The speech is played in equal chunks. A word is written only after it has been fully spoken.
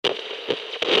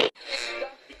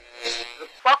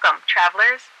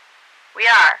travelers. We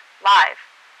are live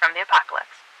from the apocalypse.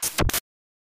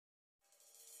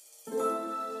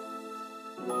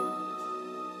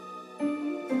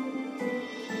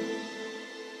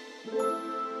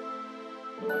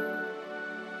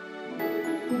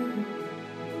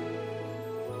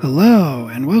 Hello,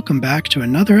 and welcome back to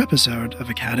another episode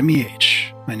of Academy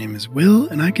H. My name is Will,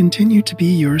 and I continue to be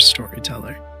your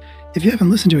storyteller. If you haven't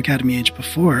listened to Academy H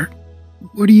before,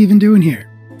 what are you even doing here?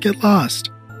 Get lost.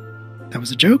 That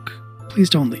was a joke? Please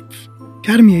don't leave.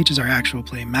 Academy H is our actual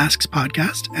play Masks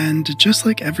podcast, and just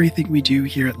like everything we do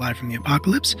here at Live from the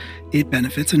Apocalypse, it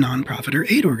benefits a nonprofit or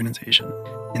aid organization.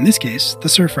 In this case, the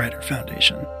Surfrider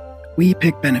Foundation. We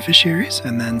pick beneficiaries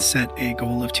and then set a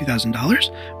goal of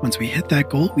 $2,000. Once we hit that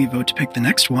goal, we vote to pick the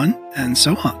next one, and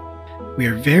so on. We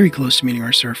are very close to meeting our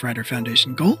Surfrider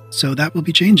Foundation goal, so that will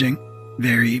be changing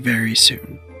very, very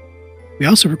soon. We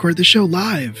also record the show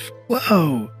live.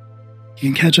 Whoa! You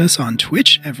can catch us on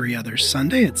Twitch every other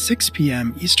Sunday at 6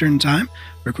 p.m. Eastern Time,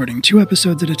 recording 2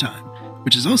 episodes at a time,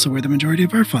 which is also where the majority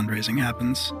of our fundraising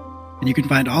happens. And you can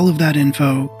find all of that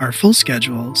info, our full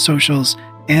schedule, socials,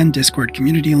 and Discord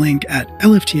community link at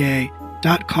lfta.card.co,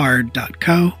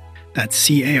 that's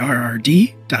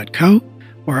CARRD.co,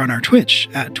 or on our Twitch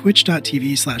at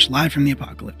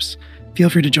twitch.tv/livefromtheapocalypse. Feel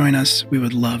free to join us. We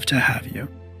would love to have you.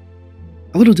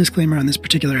 A little disclaimer on this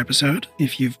particular episode.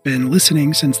 If you've been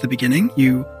listening since the beginning,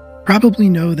 you probably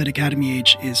know that Academy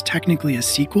H is technically a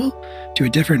sequel to a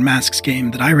different Masks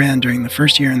game that I ran during the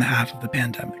first year and a half of the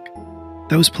pandemic.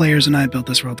 Those players and I built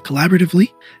this world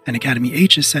collaboratively, and Academy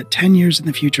H is set 10 years in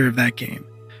the future of that game,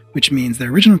 which means the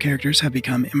original characters have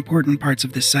become important parts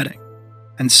of this setting.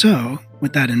 And so,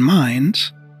 with that in mind,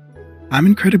 I'm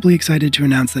incredibly excited to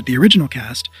announce that the original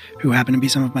cast, who happen to be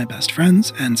some of my best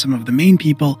friends and some of the main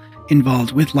people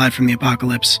involved with Live from the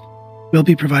Apocalypse, will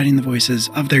be providing the voices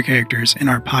of their characters in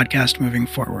our podcast moving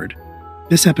forward.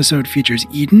 This episode features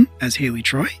Eden as Haley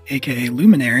Troy, aka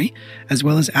Luminary, as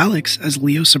well as Alex as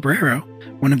Leo Sobrero,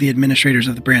 one of the administrators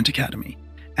of the Brant Academy,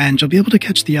 and you'll be able to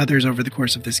catch the others over the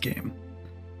course of this game.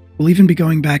 We'll even be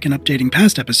going back and updating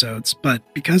past episodes, but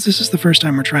because this is the first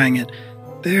time we're trying it,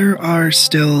 there are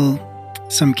still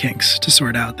some kinks to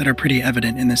sort out that are pretty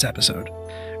evident in this episode,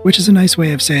 which is a nice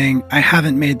way of saying I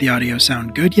haven't made the audio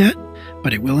sound good yet,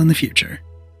 but it will in the future.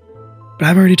 But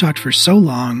I've already talked for so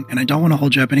long, and I don't want to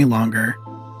hold you up any longer,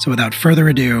 so without further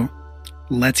ado,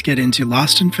 let's get into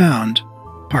Lost and Found,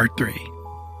 Part 3.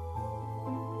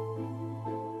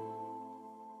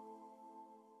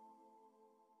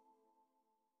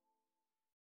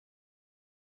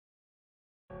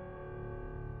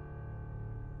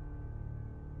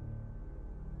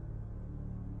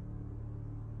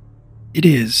 It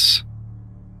is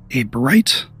a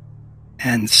bright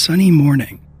and sunny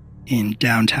morning in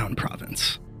downtown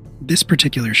Province. This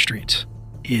particular street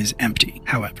is empty,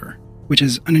 however, which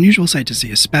is an unusual sight to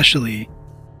see, especially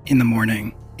in the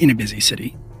morning in a busy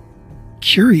city.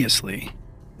 Curiously,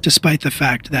 despite the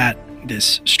fact that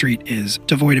this street is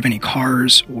devoid of any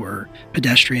cars or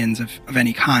pedestrians of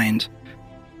any kind,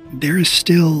 there is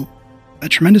still a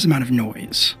tremendous amount of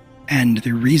noise, and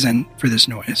the reason for this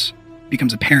noise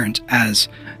becomes apparent as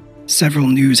several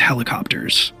news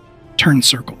helicopters turn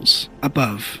circles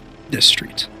above this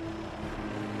street.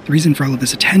 The reason for all of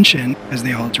this attention, as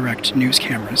they all direct news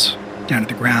cameras down at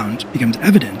the ground, becomes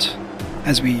evident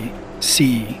as we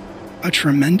see a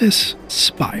tremendous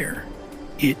spire.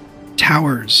 It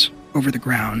towers over the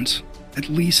ground at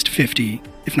least 50,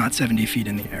 if not 70 feet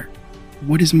in the air.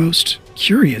 What is most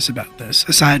curious about this,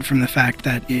 aside from the fact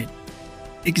that it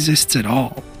exists at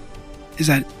all, is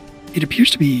that it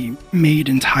appears to be made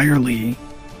entirely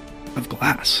of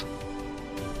glass.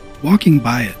 Walking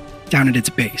by it, down at its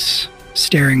base,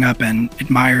 staring up and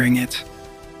admiring it,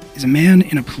 is a man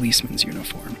in a policeman's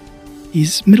uniform.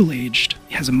 He's middle-aged,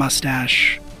 he has a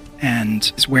mustache, and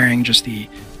is wearing just the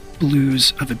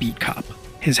blues of a beat cop.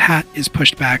 His hat is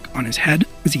pushed back on his head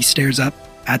as he stares up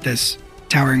at this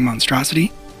towering monstrosity.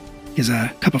 He has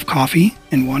a cup of coffee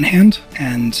in one hand,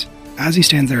 and as he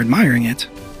stands there admiring it,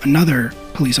 another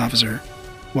police officer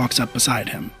walks up beside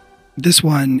him. This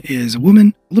one is a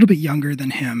woman, a little bit younger than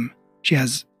him. She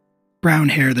has brown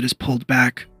hair that is pulled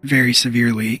back very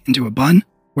severely into a bun,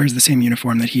 wears the same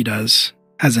uniform that he does,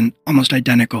 has an almost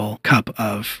identical cup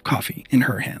of coffee in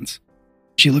her hands.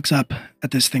 She looks up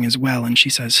at this thing as well, and she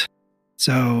says,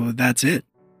 "So that's it,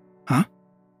 huh?"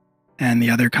 And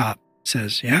the other cop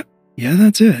says, Yeah,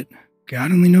 that's it.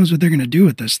 God only knows what they're going to do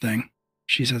with this thing."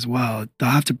 She says, "Well, they'll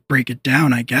have to break it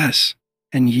down, I guess."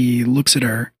 And he looks at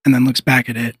her and then looks back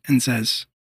at it and says,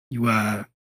 You got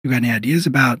any ideas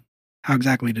about how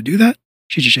exactly to do that?"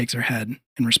 She just shakes her head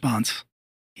in response.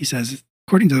 He says,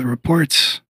 according to the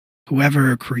reports,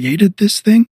 whoever created this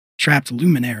thing trapped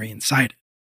Luminary inside it.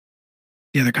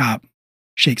 The other cop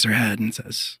shakes her head and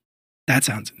says, that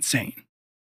sounds insane.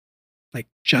 Like,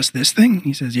 just this thing?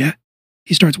 He says, yeah.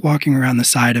 He starts walking around the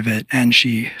side of it, and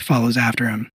she follows after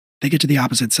him. They get to the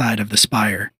opposite side of the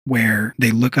spire, where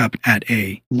they look up at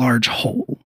a large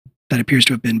hole that appears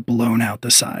to have been blown out the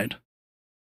side.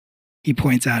 He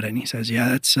points at it, and he says, yeah,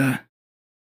 that's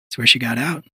where she got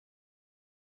out.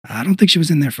 I don't think she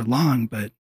was in there for long,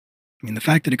 but, I mean, the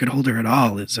fact that it could hold her at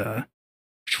all is,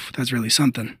 that's really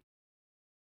something.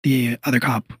 The other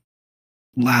cop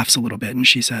laughs a little bit, and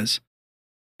she says,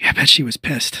 yeah, I bet she was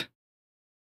pissed.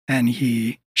 And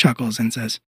he chuckles and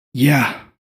says, yeah,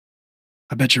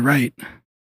 I bet you're right.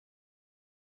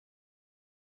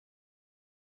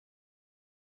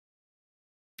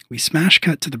 We smash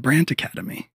cut to the Brant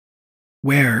Academy,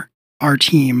 where our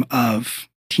team of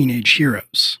teenage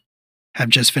heroes have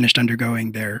just finished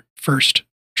undergoing their first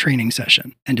training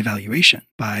session and evaluation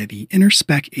by the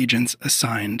inter-spec agents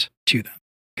assigned to them.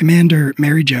 Commander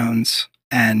Mary Jones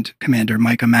and Commander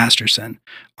Micah Masterson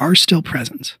are still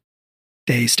present.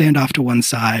 They stand off to one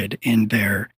side in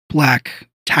their black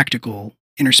tactical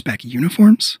interspec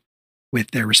uniforms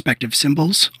with their respective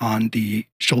symbols on the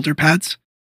shoulder pads.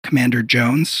 Commander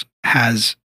Jones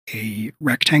has a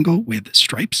rectangle with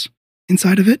stripes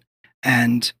inside of it,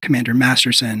 and Commander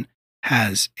Masterson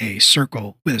has a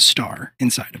circle with a star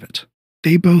inside of it.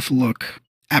 They both look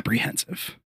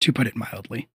apprehensive, to put it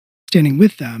mildly. Standing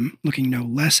with them, looking no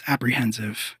less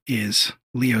apprehensive, is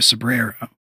Leo Sobrero,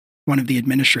 one of the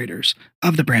administrators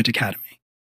of the Brant Academy.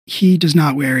 He does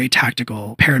not wear a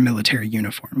tactical paramilitary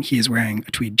uniform. He is wearing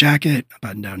a tweed jacket, a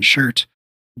button-down shirt,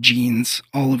 jeans,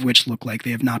 all of which look like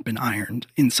they have not been ironed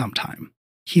in some time.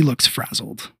 He looks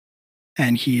frazzled,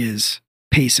 and he is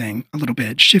pacing a little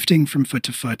bit, shifting from foot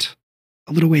to foot.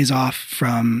 A little ways off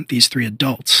from these three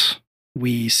adults,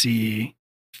 we see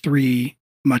three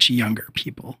much younger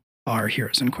people, our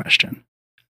heroes in question.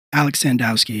 Alex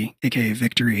Sandowski, aka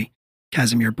Victory,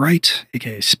 Casimir Bright,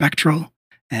 aka Spectral,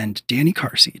 and Danny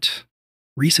Carseat,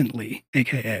 recently,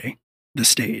 aka The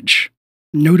Stage,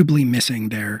 notably missing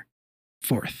their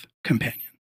fourth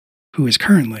companion, who is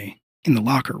currently in the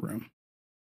locker room.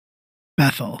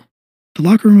 Bethel. The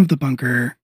locker room of the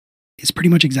bunker is pretty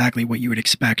much exactly what you would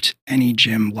expect any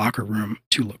gym locker room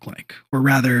to look like. Or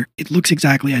rather, it looks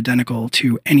exactly identical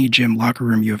to any gym locker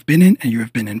room you have been in, and you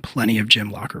have been in plenty of gym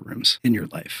locker rooms in your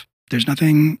life. There's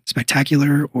nothing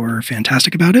spectacular or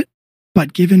fantastic about it,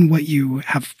 but given what you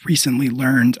have recently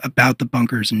learned about the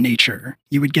bunker's nature,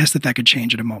 you would guess that that could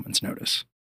change at a moment's notice.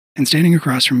 And standing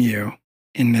across from you,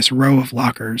 in this row of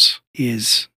lockers,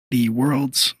 is the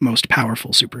world's most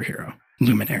powerful superhero,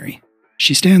 Luminary.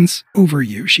 She stands over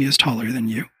you. She is taller than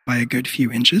you by a good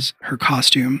few inches. Her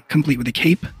costume, complete with a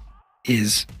cape,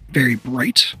 is very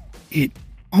bright. It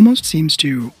almost seems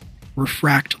to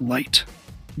refract light.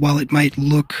 While it might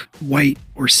look white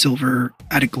or silver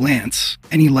at a glance,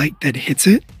 any light that hits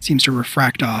it seems to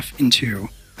refract off into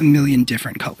a million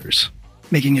different colors,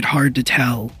 making it hard to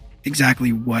tell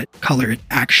exactly what color it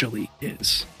actually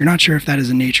is. You're not sure if that is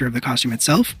the nature of the costume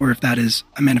itself or if that is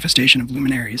a manifestation of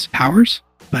Luminary's powers,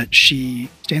 but she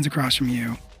stands across from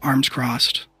you, arms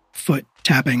crossed, foot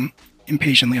tapping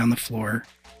impatiently on the floor.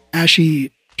 As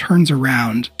she turns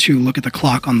around to look at the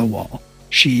clock on the wall,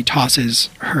 she tosses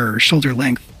her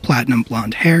shoulder-length platinum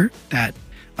blonde hair that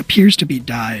appears to be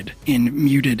dyed in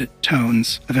muted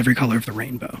tones of every color of the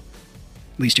rainbow.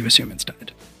 At least you assume it's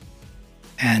dyed.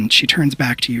 And she turns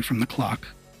back to you from the clock.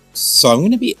 So I'm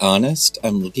going to be honest,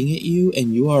 I'm looking at you,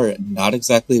 and you are not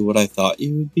exactly what I thought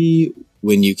you would be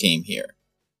when you came here.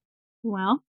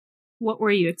 Well, what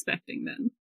were you expecting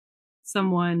then?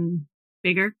 Someone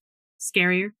bigger?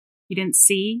 Scarier? You didn't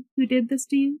see who did this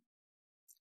to you?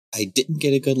 I didn't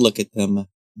get a good look at them,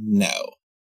 no.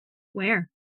 Where?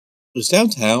 It was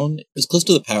downtown. It was close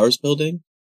to the Powers building.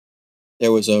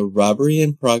 There was a robbery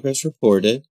in progress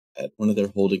reported at one of their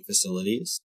holding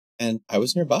facilities, and I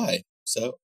was nearby,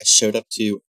 so I showed up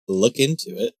to look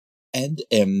into it, and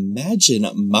imagine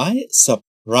my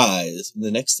surprise.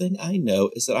 The next thing I know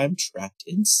is that I'm trapped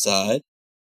inside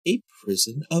a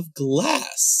prison of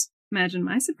glass. Imagine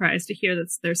my surprise to hear that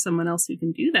there's someone else who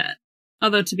can do that.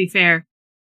 Although, to be fair,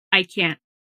 I can't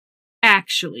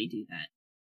actually do that.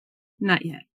 Not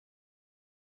yet.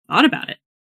 Thought about it.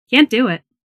 Can't do it.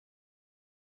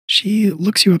 She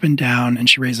looks you up and down, and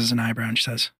she raises an eyebrow, and she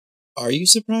says, Are you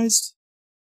surprised?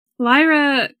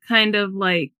 Lyra kind of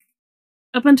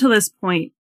up until this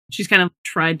point, she's kind of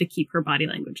tried to keep her body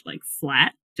language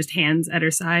flat, just hands at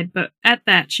her side. But at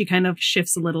that, she kind of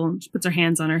shifts a little and she puts her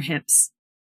hands on her hips.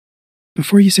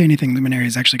 Before you say anything, Luminary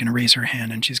is actually going to raise her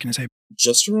hand and she's going to say,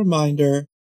 Just a reminder,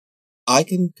 I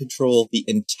can control the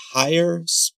entire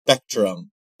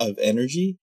spectrum of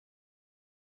energy,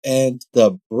 and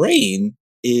the brain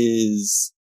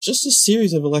is just a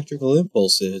series of electrical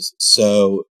impulses,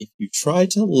 so if you try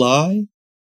to lie,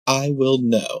 I will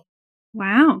know.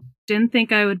 Wow. Didn't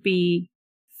think I would be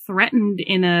threatened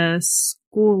in a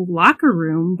school locker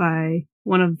room by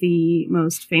one of the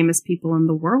most famous people in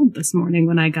the world this morning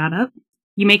when I got up.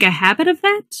 You make a habit of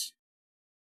that?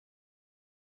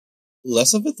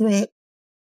 Less of a threat,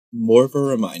 more of a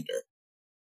reminder.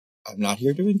 I'm not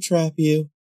here to entrap you.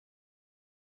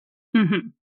 Mm-hmm.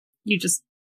 You just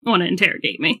want to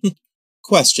interrogate me.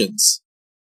 Questions.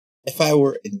 If I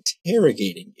were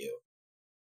interrogating you,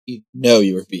 you'd know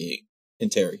you were being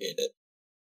interrogated.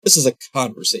 This is a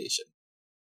conversation.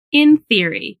 In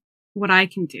theory, what I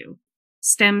can do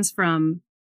stems from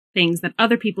things that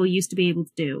other people used to be able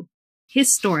to do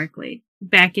historically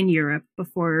back in Europe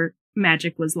before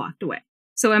magic was locked away.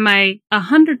 So am I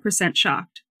 100%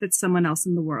 shocked that someone else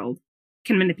in the world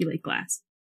can manipulate glass?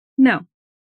 No.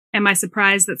 Am I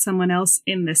surprised that someone else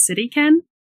in the city can?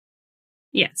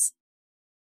 Yes.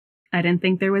 I didn't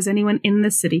think there was anyone in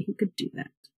the city who could do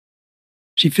that.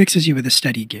 She fixes you with a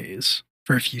steady gaze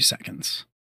for a few seconds.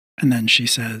 And then she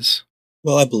says,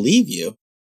 Well, I believe you.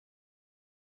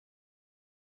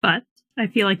 But I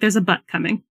feel like there's a but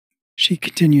coming. She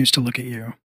continues to look at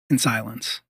you in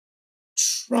silence.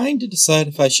 Trying to decide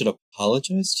if I should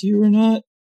apologize to you or not.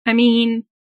 I mean,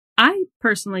 I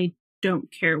personally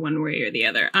don't care one way or the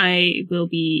other. I will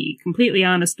be completely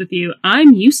honest with you.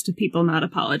 I'm used to people not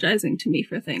apologizing to me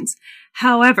for things.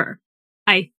 However,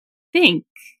 I think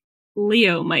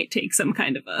Leo might take some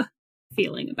kind of a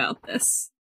feeling about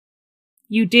this.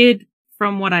 You did,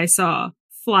 from what I saw,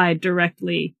 fly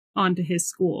directly onto his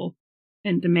school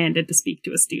and demanded to speak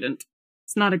to a student.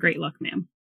 It's not a great look, ma'am.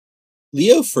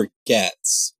 Leo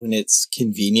forgets, when it's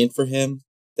convenient for him,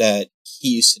 that he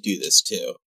used to do this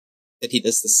too. That he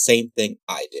does the same thing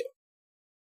I do.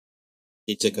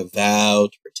 He took a vow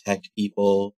to protect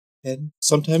people, and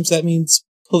sometimes that means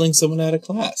pulling someone out of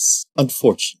class,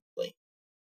 unfortunately.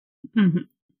 Mm-hmm.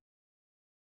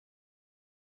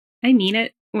 I mean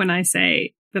it when I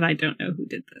say that I don't know who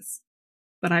did this.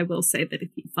 But I will say that if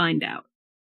you find out,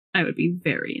 I would be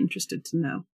very interested to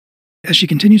know. As she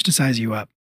continues to size you up,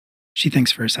 she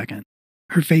thinks for a second.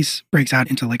 Her face breaks out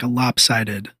into like a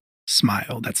lopsided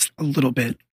smile that's a little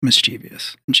bit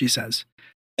mischievous. And she says,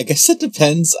 I guess it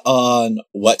depends on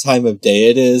what time of day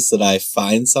it is that I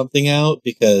find something out,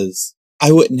 because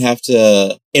I wouldn't have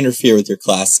to interfere with your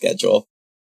class schedule.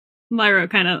 Lyra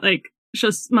kind of like,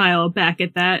 she'll smile back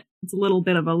at that. It's a little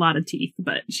bit of a lot of teeth,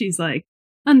 but she's like,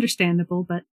 understandable,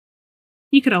 but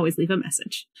you could always leave a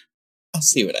message. I'll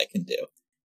see what I can do.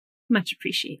 Much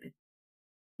appreciated.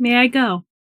 May I go?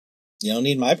 You don't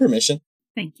need my permission.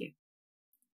 Thank you.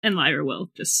 And Lyra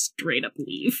will just straight up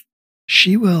leave.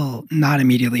 She will not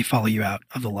immediately follow you out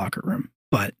of the locker room,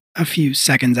 but a few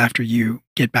seconds after you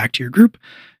get back to your group,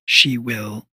 she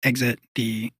will exit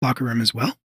the locker room as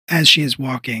well. As she is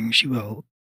walking, she will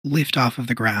lift off of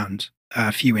the ground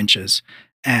a few inches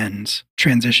and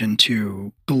transition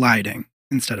to gliding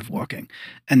instead of walking,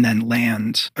 and then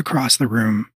land across the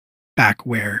room back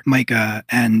where Micah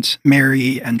and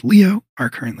Mary and Leo are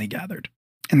currently gathered.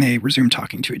 And they resume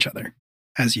talking to each other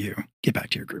as you get back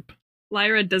to your group.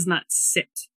 Lyra does not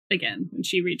sit again when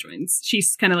she rejoins. She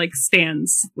kind of like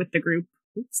stands with the group,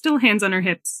 still hands on her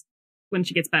hips. When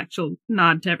she gets back, she'll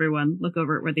nod to everyone, look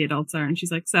over at where the adults are, and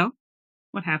she's like, so,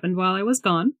 what happened while I was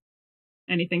gone?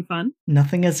 Anything fun?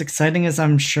 Nothing as exciting as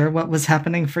I'm sure what was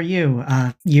happening for you.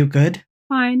 You good?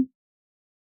 Fine.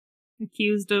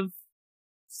 Accused of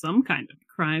some kind of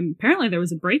crime. Apparently there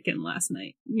was a break-in last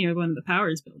night near one of the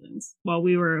Powers buildings while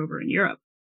we were over in Europe.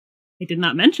 They did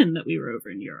not mention that we were over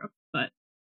in Europe, but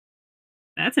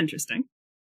that's interesting.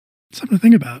 Something to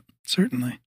think about,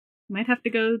 certainly. Might have to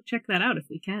go check that out if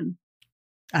we can.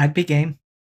 I'd be game.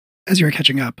 As you're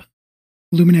catching up,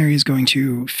 Luminary is going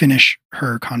to finish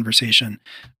her conversation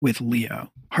with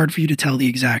Leo. Hard for you to tell the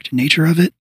exact nature of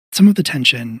it. Some of the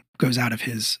tension goes out of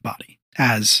his body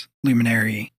as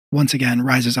Luminary once again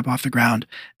rises up off the ground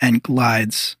and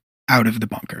glides out of the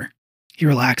bunker. He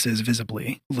relaxes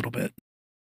visibly a little bit.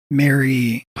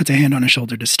 Mary puts a hand on his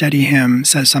shoulder to steady him,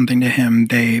 says something to him.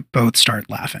 They both start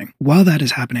laughing. While that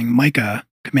is happening, Micah,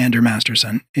 Commander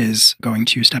Masterson, is going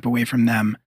to step away from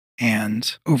them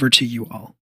and over to you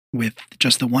all, with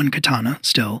just the one katana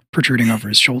still protruding over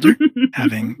his shoulder,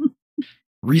 having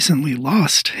recently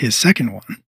lost his second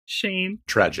one. Shame.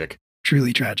 Tragic.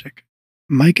 Truly tragic.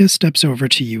 Micah steps over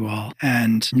to you all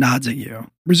and nods at you,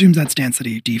 resumes that stance that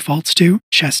he defaults to,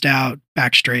 chest out,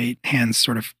 back straight, hands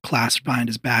sort of clasped behind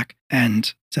his back,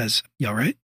 and says, "You all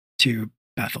right?" to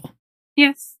Bethel.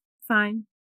 Yes, fine.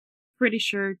 Pretty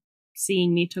sure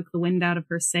seeing me took the wind out of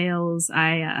her sails.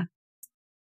 I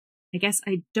guess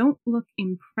I don't look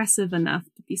impressive enough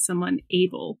to be someone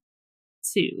able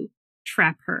to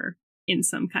trap her in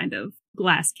some kind of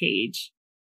glass cage,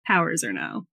 powers or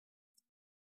no.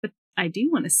 But I do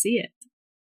want to see it.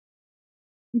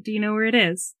 Do you know where it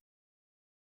is?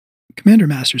 Commander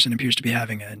Masterson appears to be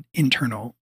having an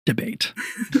internal debate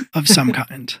of some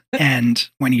kind. And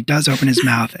when he does open his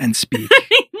mouth and speak,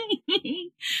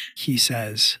 he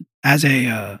says, as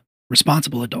a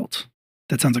responsible adult,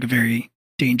 that sounds like a very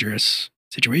dangerous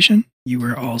situation. You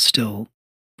were all still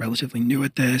relatively new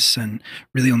at this and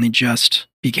really only just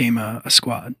became a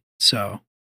squad. So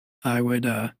I'd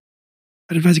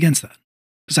advise against that.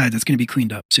 Besides, it's going to be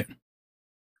cleaned up soon.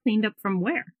 Cleaned up from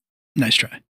where? Nice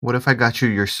try. What if I got you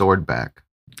your sword back?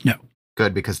 No.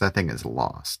 Good, because that thing is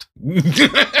lost.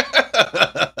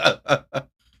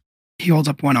 He holds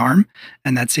up one arm,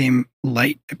 and that same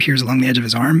light appears along the edge of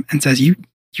his arm and says, you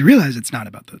realize it's not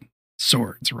about the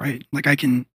swords, right? Like, I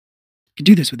can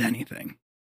do this with anything.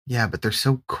 Yeah, but they're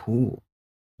so cool.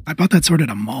 I bought that sword at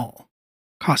a mall.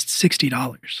 Cost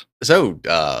 $60. So,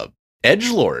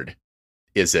 edgelord,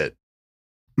 is it?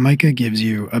 Micah gives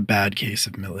you a bad case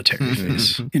of military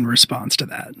face in response to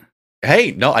that.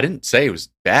 Hey, no, I didn't say it was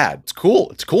bad. It's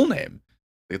cool. It's a cool name.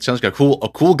 It sounds like a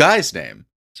cool guy's name.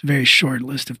 It's a very short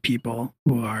list of people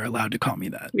who are allowed to call me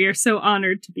that. We are so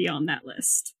honored to be on that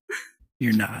list.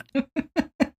 You're not.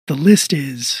 The list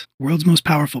is world's most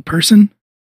powerful person.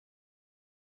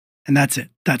 And that's it.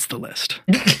 That's the list.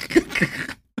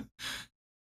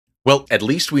 Well, at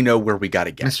least we know where we got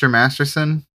to get. Mr.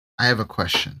 Masterson, I have a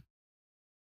question.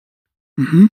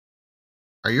 Mm-hmm.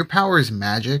 Are your powers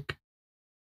magic?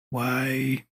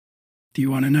 Why do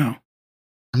you want to know?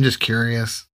 I'm just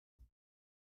curious.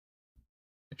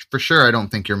 For sure, I don't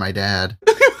think you're my dad.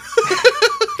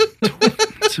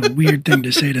 It's a weird thing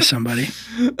to say to somebody.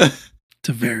 It's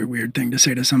a very weird thing to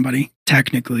say to somebody.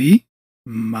 Technically,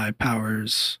 my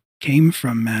powers came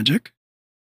from magic.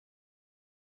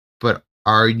 But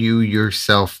are you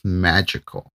yourself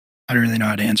magical? I don't really know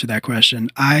how to answer that question.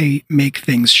 I make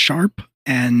things sharp,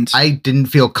 and I didn't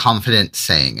feel confident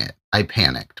saying it. I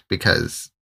panicked because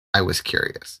I was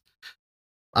curious.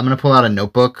 I'm going to pull out a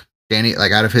notebook. Danny,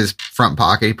 like out of his front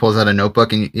pocket, he pulls out a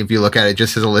notebook, and if you look at it, it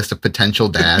just has a list of potential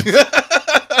dads.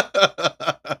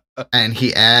 And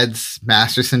he adds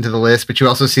Masterson to the list, but you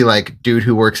also see like dude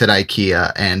who works at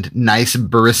IKEA and nice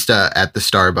barista at the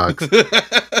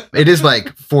Starbucks. It is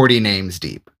like 40 names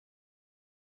deep.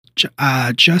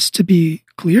 Just to be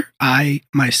clear, I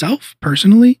myself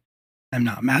personally am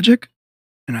not magic,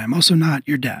 and I'm also not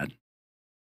your dad.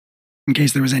 In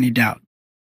case there was any doubt.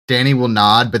 Danny will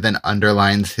nod, but then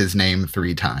underlines his name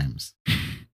 3 times.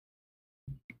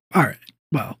 All right.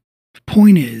 Well, the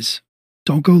point is,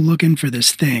 don't go looking for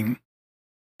this thing,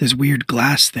 this weird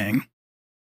glass thing,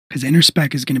 because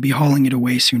Interspec is going to be hauling it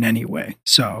away soon anyway.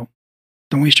 So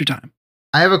don't waste your time.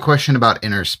 I have a question about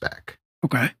Interspec.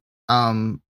 Okay.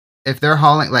 If they're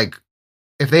hauling, like,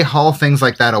 if they haul things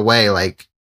like that away, like,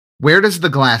 where does the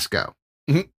glass go?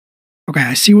 Okay,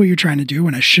 I see what you're trying to do,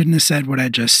 and I shouldn't have said what I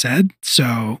just said,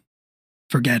 so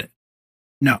forget it.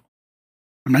 No,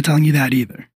 I'm not telling you that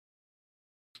either.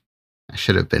 I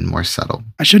should have been more subtle.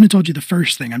 I shouldn't have told you the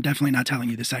first thing. I'm definitely not telling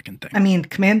you the second thing. I mean,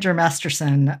 Commander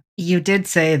Masterson, you did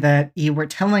say that you were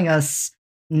telling us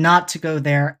not to go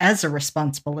there as a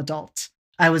responsible adult.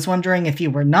 I was wondering if you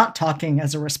were not talking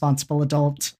as a responsible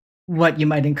adult, what you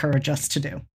might encourage us to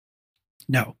do.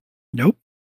 No. Nope.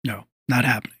 No, not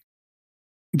happening.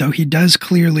 Though he does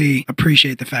clearly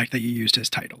appreciate the fact that you used his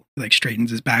title. He like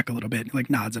straightens his back a little bit, like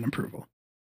nods in approval.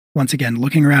 Once again,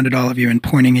 looking around at all of you and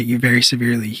pointing at you very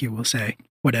severely, he will say,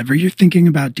 whatever you're thinking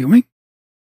about doing,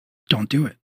 don't do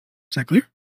it. Is that clear?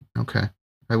 Okay.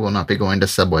 I will not be going to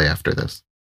Subway after this.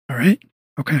 All right.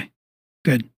 Okay.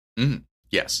 Good.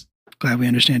 Yes. Glad we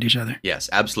understand each other. Yes,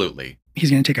 absolutely.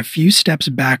 He's going to take a few steps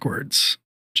backwards,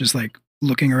 just like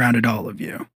looking around at all of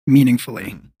you,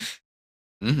 meaningfully.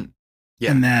 Yeah.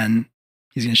 And then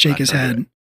he's going to shake his head,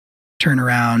 turn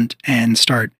around, and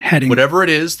start heading. Whatever it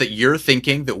is that you're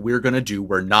thinking that we're going to do,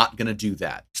 we're not going to do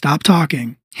that. Stop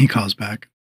talking, he calls back.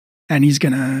 And he's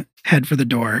going to head for the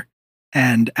door.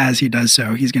 And as he does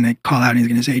so, he's going to call out and he's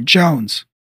going to say, Jones,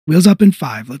 wheels up in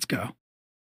 5, let's go.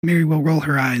 Mary will roll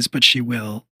her eyes, but she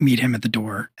will meet him at the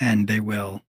door and they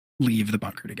will leave the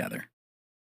bunker together.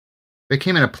 They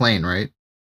came in a plane, right?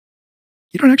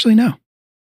 You don't actually know.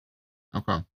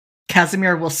 Okay.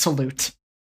 Casimir will salute.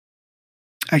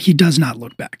 He does not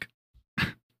look back.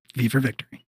 V for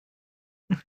victory.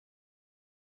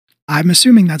 I'm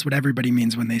assuming that's what everybody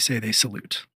means when they say they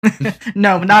salute.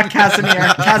 No, not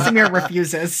Casimir. Casimir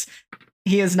refuses.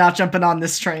 He is not jumping on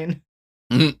this train.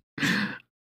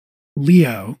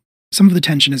 Leo, some of the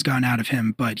tension has gone out of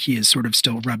him, but he is sort of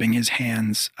still rubbing his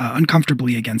hands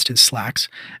uncomfortably against his slacks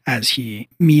as he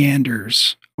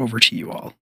meanders over to you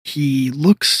all. He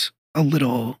looks a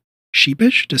little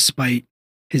sheepish despite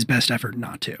his best effort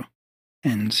not to.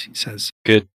 And he says,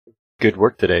 Good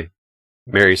work today.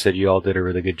 Mary said you all did a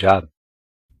really good job.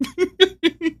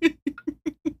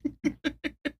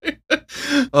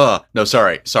 No,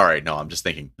 sorry. No, I'm just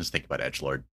thinking about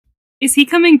Edgelord. Is he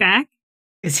coming back?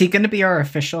 Is he going to be our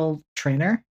official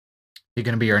trainer? You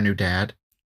gonna be our new dad?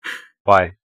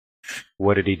 Why?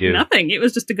 What did he do? Nothing. It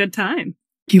was just a good time.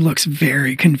 he looks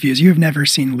very confused. You have never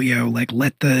seen Leo like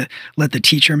let the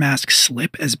teacher mask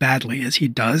slip as badly as he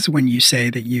does when you say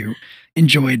that you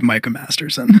enjoyed Micah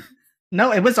Masterson.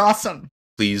 No, it was awesome.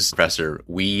 Please, Professor,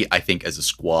 we, I think, as a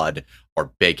squad,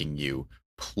 are begging you,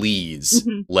 please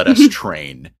let us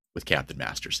train with Captain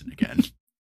Masterson again.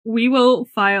 We will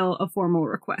file a formal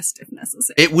request if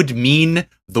necessary. It would mean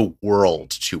the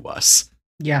world to us.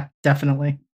 Yeah,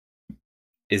 definitely.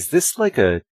 Is this like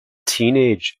a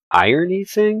teenage irony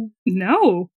thing?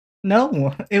 No.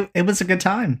 No, it was a good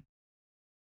time.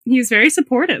 He was very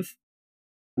supportive.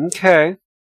 Okay.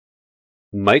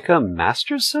 Micah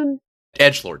Masterson?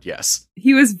 Edgelord, yes.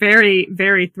 He was very,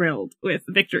 very thrilled with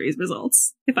Victory's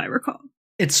results, if I recall.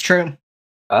 It's true.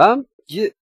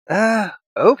 Yeah,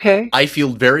 okay. I feel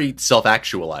very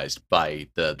self-actualized by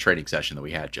the training session that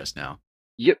we had just now.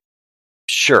 Yep.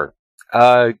 Sure.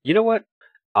 You know what?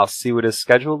 I'll see what his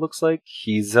schedule looks like.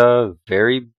 He's a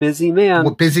very busy man.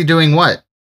 Well, busy doing what?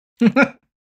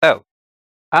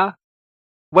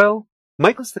 Well,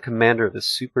 Michael's the commander of the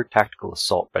Super Tactical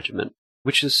Assault Regiment,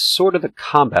 which is sort of the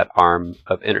combat arm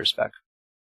of Interspec.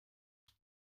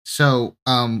 So,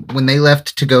 when they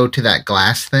left to go to that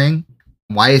glass thing,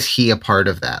 why is he a part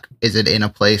of that? Is it in a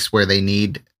place where they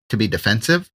need to be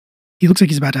defensive? He looks like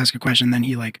he's about to ask a question, then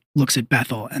he like looks at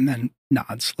Bethel and then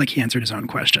nods, like he answered his own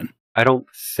question. I don't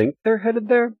think they're headed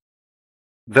there.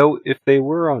 Though if they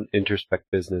were on Interspec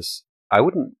business, I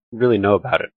wouldn't really know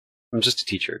about it. I'm just a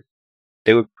teacher.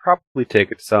 They would probably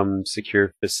take it to some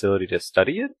secure facility to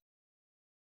study it.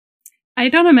 I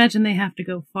don't imagine they have to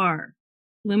go far.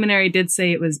 Luminary did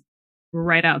say it was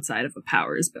right outside of a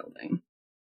Powers building.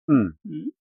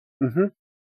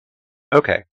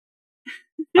 Okay.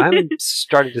 I'm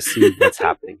starting to see what's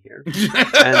happening here.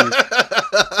 And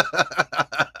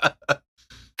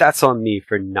that's on me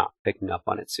for not picking up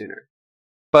on it sooner.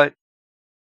 But,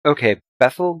 okay,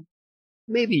 Bethel,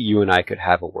 maybe you and I could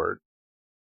have a word.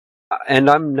 And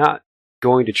I'm not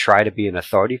going to try to be an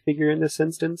authority figure in this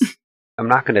instance. I'm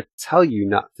not going to tell you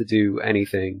not to do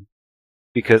anything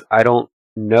because I don't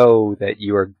know that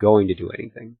you are going to do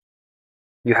anything.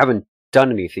 You haven't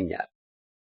done anything yet.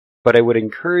 But I would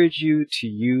encourage you to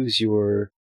use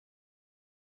your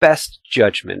best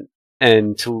judgment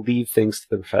and to leave things to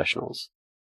the professionals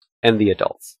and the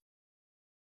adults.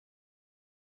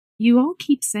 You all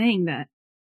keep saying that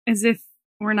as if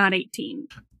we're not 18.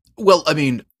 Well, I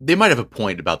mean, they might have a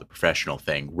point about the professional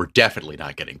thing. We're definitely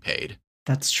not getting paid.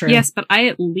 That's true. Yes, but I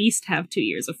at least have 2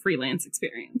 years of freelance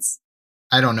experience.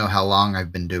 I don't know how long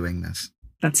I've been doing this.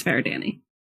 That's fair, Danny.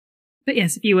 But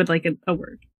yes, if you would like a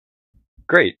word.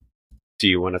 Great. Do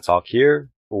you want to talk here?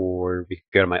 Or we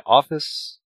could go to my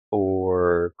office?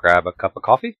 Or grab a cup of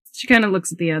coffee? She kind of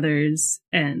looks at the others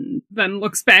and then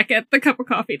looks back at the cup of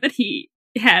coffee that he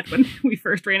had when we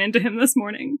first ran into him this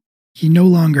morning. He no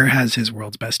longer has his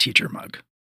world's best teacher mug.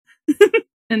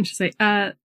 And she'll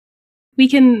say, we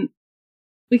can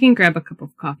grab a cup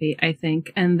of coffee, I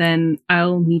think, and then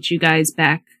I'll meet you guys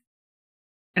back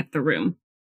at the room.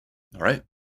 All right.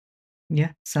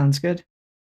 Yeah, sounds good.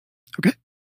 Okay.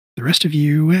 The rest of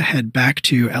you head back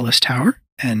to Ellis Tower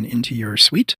and into your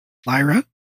suite. Lyra,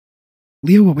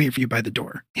 Leo will wait for you by the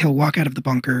door. He'll walk out of the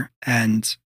bunker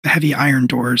and the heavy iron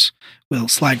doors will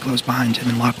slide closed behind him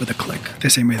and lock with a click, the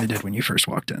same way they did when you first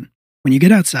walked in. When you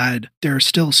get outside, there are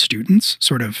still students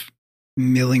sort of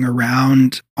milling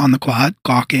around on the quad,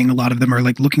 gawking. A lot of them are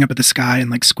like looking up at the sky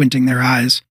and like squinting their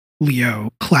eyes.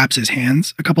 Leo claps his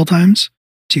hands a couple times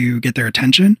to get their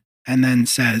attention and then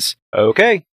says,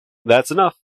 Okay, that's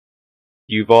enough.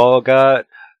 You've all got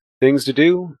things to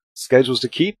do, schedules to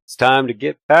keep. It's time to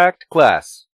get back to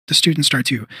class. The students start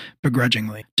to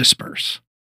begrudgingly disperse.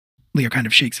 Leo kind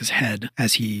of shakes his head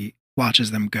as he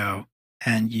watches them go,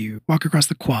 and you walk across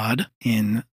the quad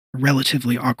in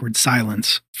relatively awkward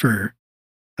silence for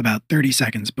about 30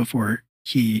 seconds before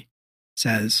he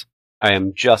says, I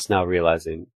am just now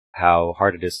realizing how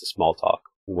hard it is to small talk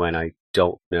when I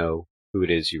don't know who it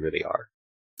is you really are.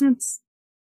 That's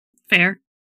fair.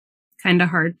 Kind of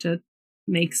hard to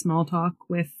make small talk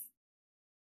with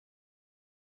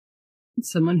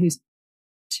someone who's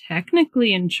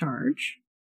technically in charge.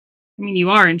 I mean, you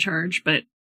are in charge, but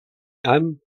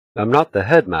I'm not the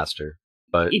headmaster,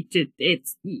 but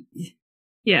it's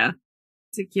yeah.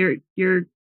 It's like you're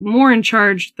more in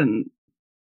charge than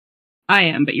I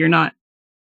am, but you're not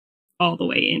all the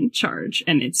way in charge,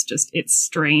 and it's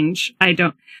strange.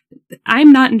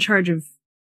 I'm not in charge of,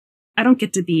 I don't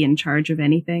get to be in charge of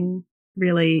anything,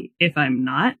 really, if I'm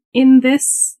not in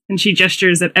this. And she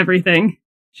gestures at everything.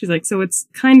 She's like, so it's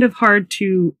kind of hard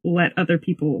to let other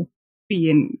people be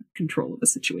in control of a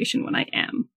situation when I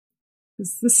am.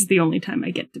 This is the only time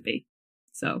I get to be.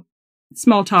 So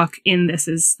small talk in this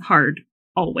is hard,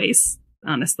 always,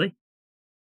 honestly.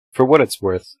 For what it's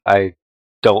worth, I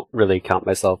don't really count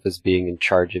myself as being in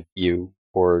charge of you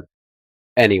or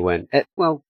anyone.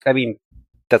 Well, I mean,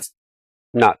 that's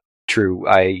not true.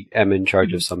 I am in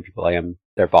charge of some people. I am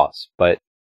their boss, but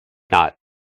not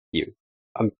you.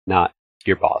 I'm not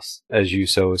your boss. As you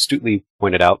so astutely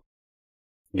pointed out,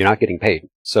 you're not getting paid.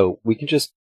 So we can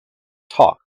just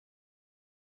talk.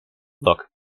 Look,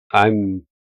 I'm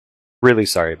really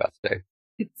sorry about today.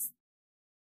 It's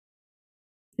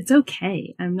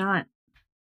okay. I'm not.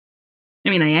 I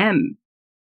mean, I am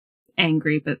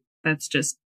angry, but that's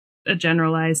just a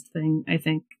generalized thing, I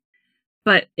think.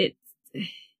 But it's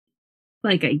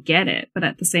like, I get it, but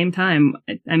at the same time,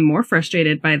 I'm more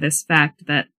frustrated by this fact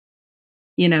that,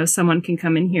 you know, someone can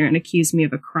come in here and accuse me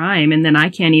of a crime, and then I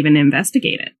can't even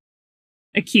investigate it.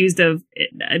 Accused of,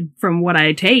 from what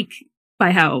I take,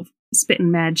 by how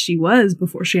spittin' mad she was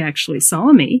before she actually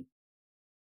saw me.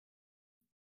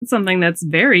 Something that's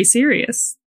very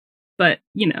serious. But,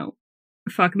 you know,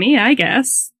 fuck me, I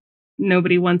guess.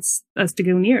 Nobody wants us to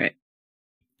go near it.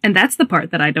 And that's the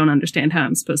part that I don't understand how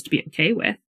I'm supposed to be okay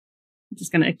with.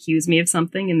 Just gonna accuse me of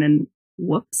something and then,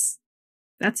 whoops.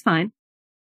 That's fine.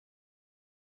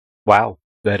 Wow,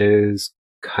 that is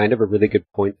kind of a really good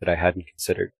point that I hadn't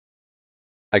considered.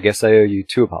 I guess I owe you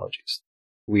 2 apologies.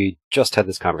 We just had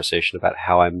this conversation about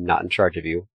how I'm not in charge of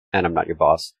you, and I'm not your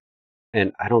boss,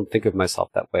 and I don't think of myself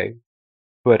that way.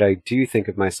 But I do think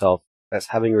of myself as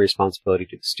having a responsibility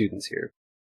to the students here,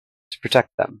 to protect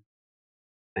them.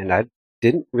 And I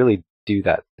didn't really do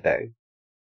that today.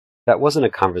 That wasn't a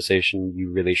conversation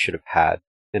you really should have had,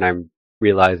 and I'm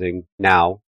realizing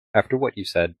now, after what you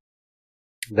said,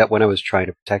 that when I was trying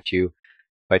to protect you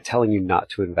by telling you not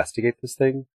to investigate this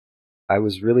thing, I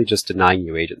was really just denying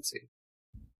you agency.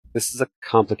 This is a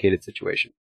complicated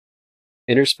situation.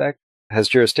 Interspec has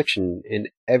jurisdiction in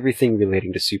everything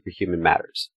relating to superhuman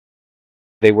matters.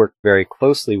 They work very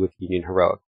closely with Union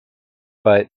Heroic,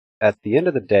 but at the end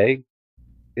of the day,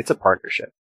 it's a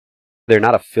partnership. They're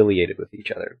not affiliated with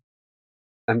each other.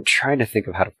 I'm trying to think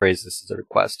of how to phrase this as a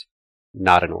request,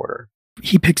 not an order.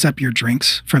 He picks up your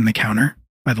drinks from the counter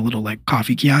by the little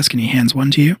coffee kiosk and he hands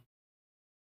one to you.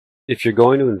 If you're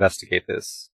going to investigate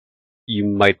this, you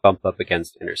might bump up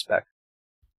against Interspec.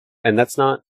 And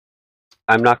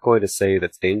I'm not going to say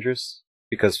that's dangerous,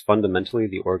 because fundamentally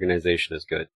the organization is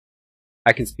good.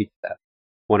 I can speak to that.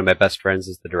 One of my best friends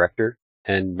is the director,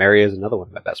 and Mary is another one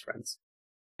of my best friends.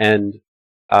 And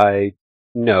I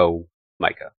know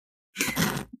Micah.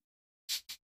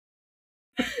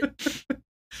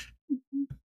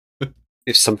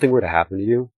 If something were to happen to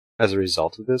you as a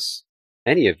result of this,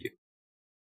 any of you,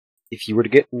 if you were to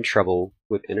get in trouble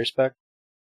with Interspec,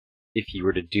 if you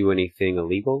were to do anything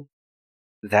illegal,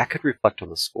 that could reflect on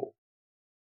the school.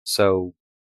 So,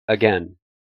 again,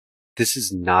 this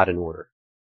is not an order.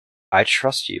 I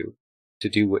trust you to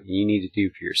do what you need to do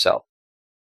for yourself.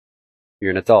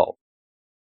 You're an adult.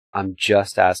 I'm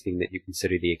just asking that you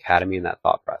consider the academy in that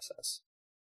thought process.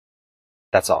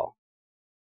 That's all.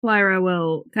 Lyra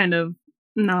will kind of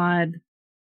nod.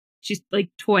 She's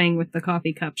toying with the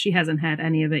coffee cup. She hasn't had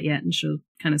any of it yet, and she'll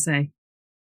kind of say,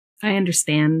 I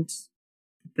understand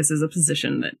this is a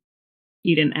position that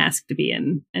you didn't ask to be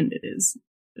in, and it is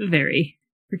very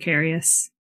precarious.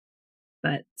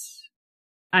 But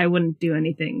I wouldn't do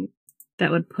anything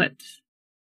that would put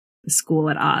the school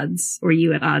at odds, or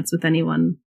you at odds with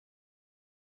anyone,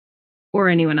 or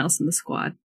anyone else in the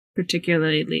squad,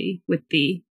 particularly with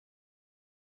the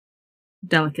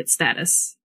delicate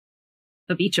status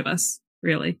of each of us,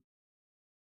 really.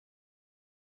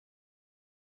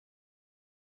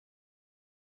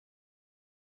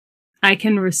 I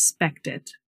can respect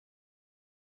it.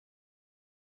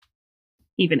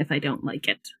 even if I don't like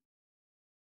it.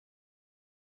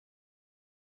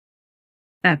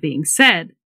 That being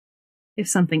said, if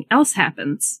something else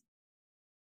happens,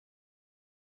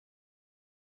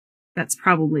 that's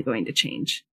probably going to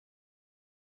change.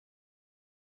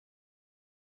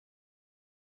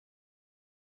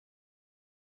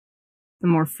 The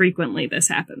more frequently this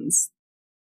happens,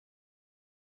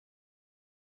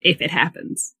 if it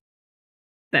happens,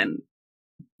 then,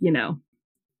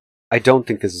 I don't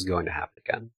think this is going to happen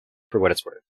again, for what it's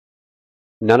worth.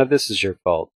 None of this is your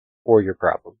fault or your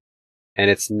problem, and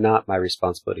it's not my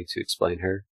responsibility to explain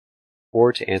her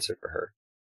or to answer for her.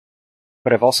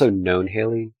 But I've also known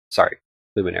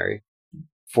Luminary,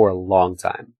 for a long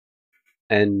time,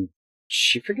 and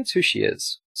she forgets who she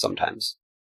is sometimes,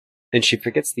 and she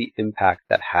forgets the impact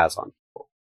that has on people.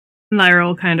 Lyra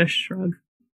will kind of shrug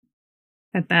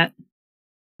at that.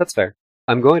 That's fair.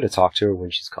 I'm going to talk to her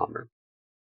when she's calmer.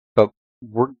 But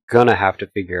we're gonna have to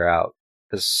figure out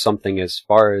something as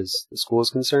far as the school is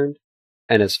concerned,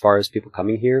 and as far as people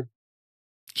coming here.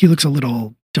 He looks a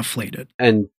little deflated.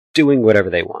 And doing whatever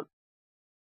they want.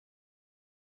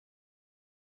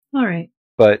 All right.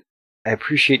 But I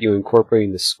appreciate you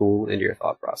incorporating the school into your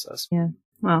thought process. Yeah,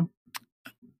 well,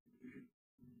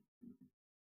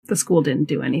 the school didn't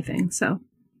do anything, so.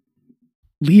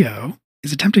 Leo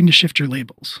is attempting to shift your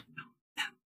labels.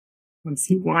 What does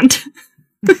he want?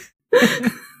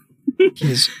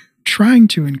 He is trying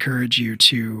to encourage you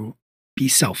to be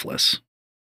selfless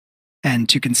and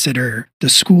to consider the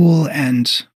school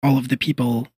and all of the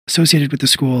people associated with the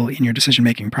school in your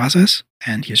decision-making process.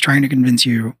 And he is trying to convince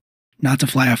you not to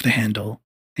fly off the handle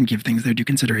and give things their due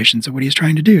consideration. So what he's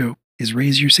trying to do is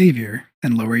raise your savior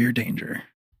and lower your danger.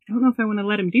 I don't know if I want to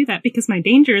let him do that because my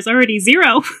danger is already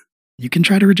 0. You can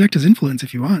try to reject his influence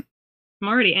if you want. I'm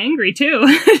already angry too.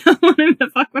 I don't want him to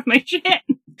fuck with my shit.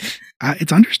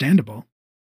 It's understandable.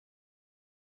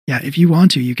 Yeah, if you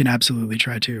want to, you can absolutely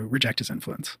try to reject his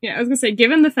influence. Yeah, I was going to say,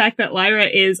 given the fact that Lyra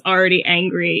is already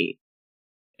angry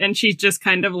and she's just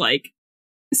kind of like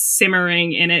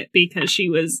simmering in it because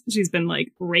she's been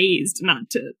like raised not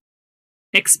to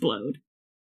explode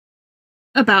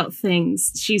about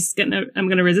things, I'm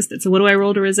going to resist it. So what do I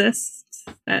roll to resist?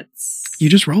 You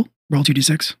just roll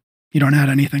 2d6. You don't add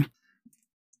anything.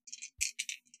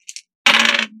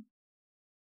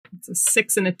 It's a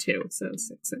 6 and a 2, so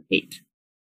 6 and 8.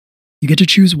 You get to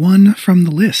choose one from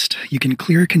the list. You can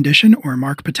clear a condition or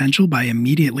mark potential by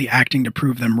immediately acting to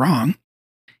prove them wrong.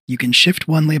 You can shift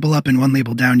one label up and one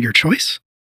label down, your choice,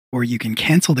 or you can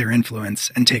cancel their influence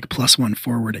and take +1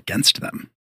 forward against them.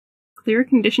 Clear a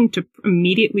condition to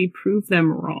immediately prove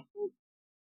them wrong?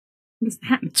 What does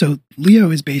that mean? So Leo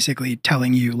is basically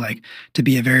telling you, like, to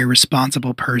be a very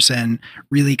responsible person,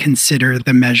 really consider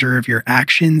the measure of your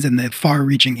actions and the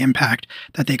far-reaching impact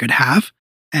that they could have.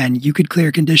 And you could clear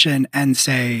a condition and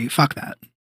say, fuck that.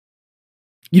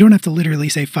 You don't have to literally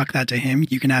say fuck that to him.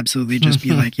 You can absolutely just be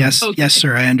like, yes, Okay. Yes,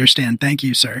 sir, I understand. Thank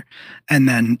you, sir. And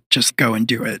then just go and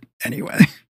do it anyway.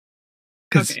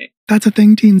 Because that's a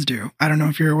thing teens do. I don't know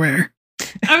if you're aware.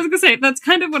 I was going to say, that's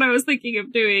kind of what I was thinking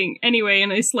of doing anyway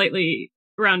in a slightly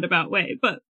roundabout way,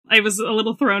 but I was a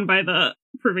little thrown by the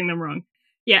proving them wrong.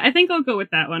 Yeah, I think I'll go with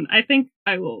that one. I think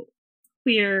I will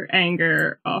clear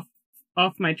anger off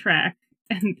my track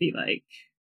and be like,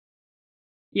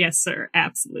 yes, sir,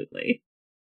 absolutely.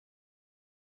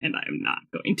 And I'm not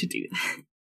going to do that.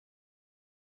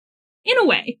 In a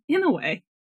way.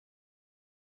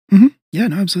 Mm-hmm. Yeah,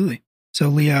 no, absolutely. So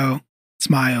Leo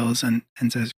smiles and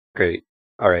says, Great.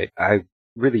 All right. I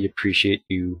really appreciate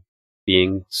you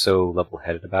being so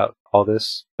level-headed about all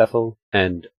this, Bethel,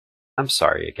 and I'm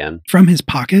sorry again. From his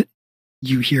pocket,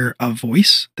 you hear a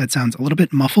voice that sounds a little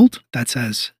bit muffled that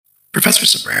says, Professor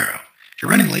Sobrero,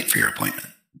 you're running late for your appointment.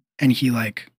 And he,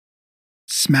 like,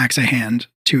 smacks a hand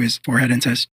to his forehead and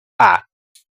says,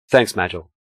 Thanks, Magil.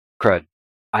 Crud.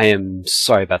 I am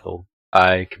sorry, Bethel.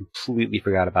 I completely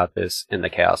forgot about this in the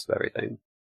chaos of everything.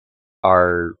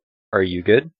 Are you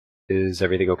good? Is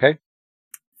everything okay?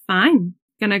 Fine.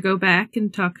 Gonna go back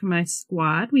and talk to my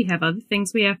squad. We have other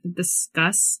things we have to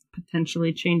discuss,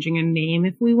 potentially changing a name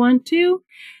if we want to,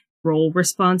 role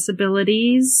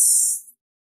responsibilities,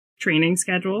 training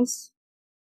schedules,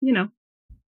 you know.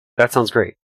 That sounds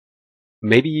great.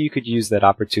 Maybe you could use that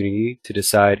opportunity to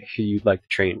decide who you'd like to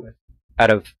train with.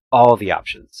 Out of all the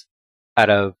options. Out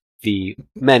of the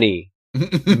many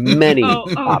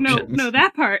options. No,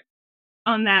 that part.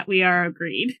 On that, we are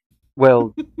agreed.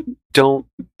 Well,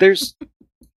 there's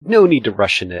no need to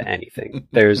rush into anything.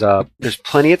 There's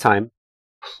plenty of time,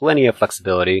 plenty of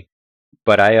flexibility,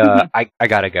 but I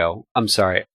gotta go. I'm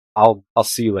sorry. I'll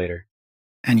see you later.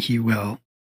 And he will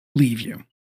leave you.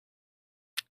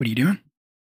 What are you doing?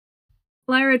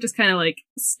 Lyra just kind of like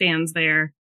stands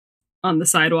there on the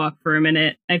sidewalk for a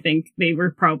minute. I think they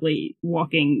were probably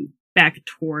walking back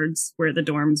towards where the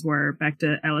dorms were, back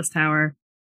to Ellis Tower.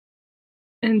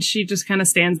 And she just kind of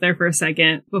stands there for a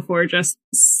second before just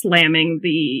slamming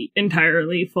the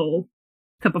entirely full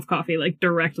cup of coffee, like,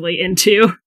 directly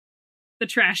into the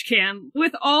trash can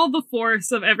with all the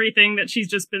force of everything that she's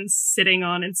just been sitting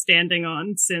on and standing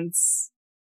on since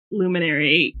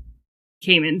Luminary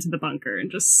came into the bunker,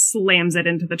 and just slams it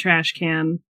into the trash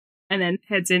can and then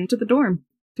heads into the dorm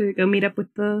to go meet up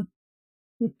with the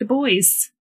boys.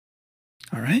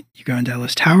 All right, you go into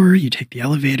Ellis Tower, you take the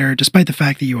elevator. Despite the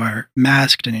fact that you are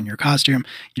masked and in your costume,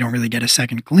 you don't really get a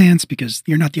second glance because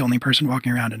you're not the only person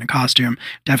walking around in a costume.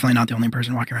 Definitely not the only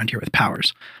person walking around here with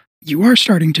powers. You are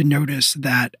starting to notice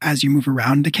that as you move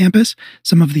around the campus,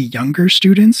 some of the younger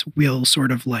students will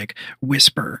sort of like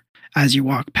whisper as you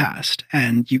walk past,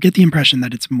 and you get the impression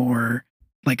that it's more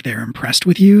like they're impressed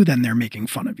with you than they're making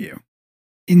fun of you.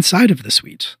 Inside of the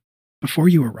suite, before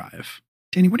you arrive,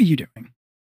 Danny, what are you doing?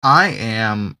 I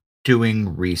am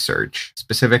doing research.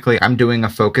 Specifically, I'm doing a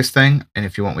focus thing, and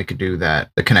if you want, we could do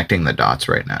that, the connecting the dots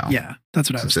right now. Yeah, that's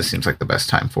what I was thinking. This seems like the best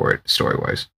time for it,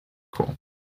 story-wise. Cool. All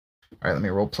right, let me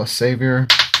roll plus savior.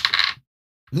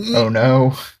 Oh,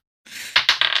 no.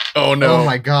 Oh, no. Oh,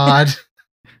 my God.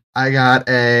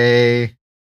 I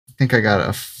think I got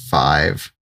a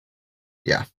 5.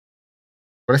 Yeah.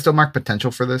 Would I still mark potential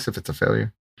for this if it's a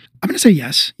failure? I'm going to say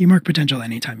yes. You mark potential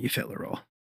anytime you fail a roll.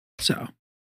 So.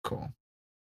 Cool.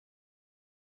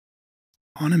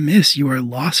 On a miss, you are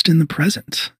lost in the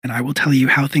present, and I will tell you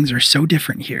how things are so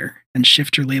different here and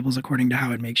shift your labels according to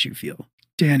how it makes you feel.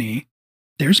 Danny,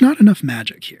 there's not enough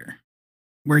magic here.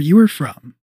 Where you are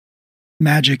from,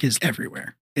 magic is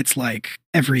everywhere. It's like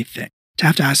everything. To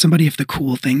have to ask somebody if the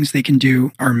cool things they can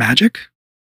do are magic,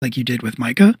 like you did with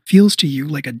Micah, feels to you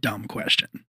like a dumb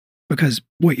question. Because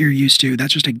what you're used to,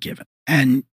 that's just a given.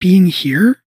 And being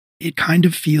here, it kind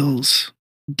of feels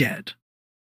dead.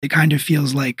 It kind of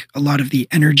feels like a lot of the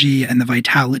energy and the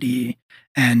vitality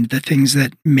and the things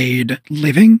that made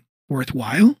living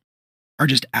worthwhile are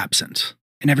just absent.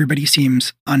 And everybody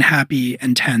seems unhappy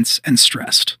and tense and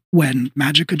stressed when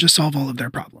magic could just solve all of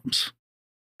their problems.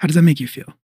 How does that make you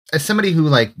feel? As somebody who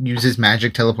like uses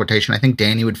magic teleportation, I think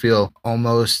Danny would feel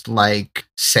almost like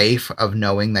safe of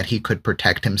knowing that he could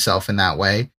protect himself in that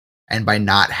way. And by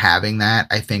not having that,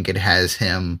 I think it has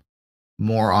him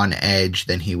more on edge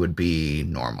than he would be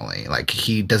normally. Like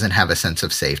he doesn't have a sense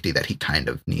of safety that he kind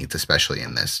of needs, especially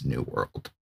in this new world.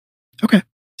 Okay.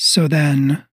 So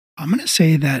then I'm going to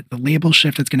say that the label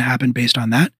shift that's going to happen based on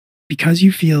that, because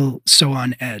you feel so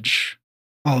on edge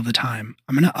all of the time,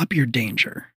 I'm going to up your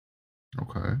danger.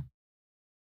 Okay.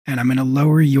 And I'm going to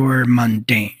lower your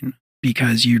mundane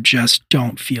because you just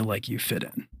don't feel like you fit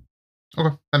in.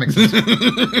 Okay, that makes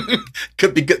sense.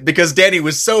 Could be good because Danny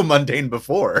was so mundane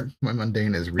before. My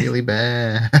mundane is really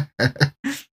bad.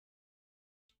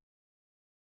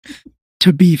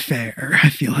 To be fair, I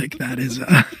feel like that is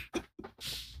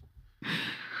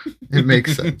it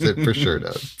makes sense. It for sure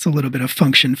does. It's a little bit of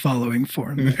function following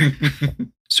form there.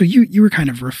 So you were kind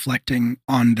of reflecting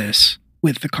on this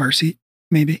with the car seat,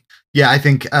 maybe? Yeah, I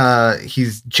think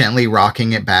he's gently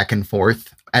rocking it back and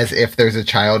forth as if there's a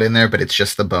child in there, but it's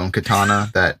just the bone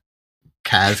katana that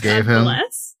Kaz gave him.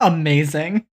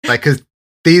 Amazing. Like, because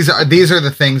these are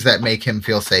the things that make him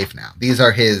feel safe now. These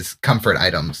are his comfort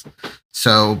items.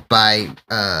 So by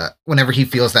whenever he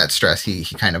feels that stress, he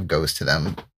kind of goes to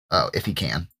them if he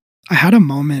can. I had a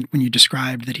moment when you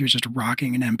described that he was just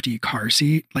rocking an empty car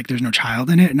seat, like there's no child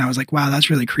in it. And I was like, wow, that's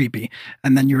really creepy.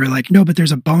 And then you were like, no, but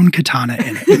there's a bone katana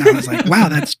in it. And I was like, wow,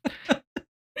 that's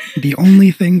the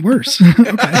only thing worse. Okay.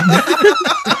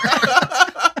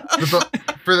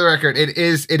 For the record, it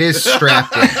is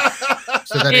strapped in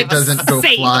so that it doesn't go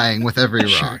flying with every rock.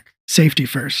 Sure. Safety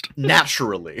first.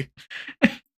 Naturally.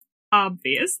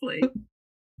 Obviously.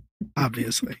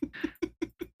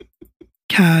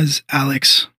 Kaz,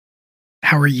 Alex,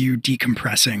 how are you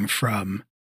decompressing from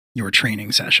your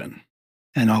training session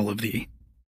and all of the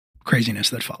craziness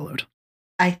that followed?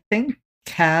 I think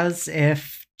Kaz,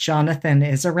 if Jonathan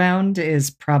is around,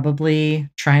 is probably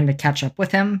trying to catch up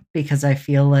with him because I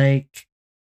feel like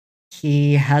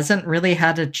he hasn't really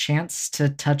had a chance to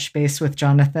touch base with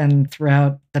Jonathan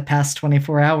throughout the past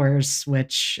 24 hours,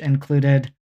 which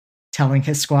included telling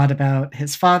his squad about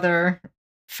his father,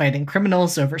 fighting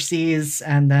criminals overseas,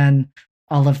 and then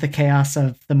all of the chaos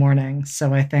of the morning.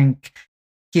 So I think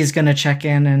he's going to check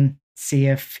in and see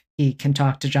if he can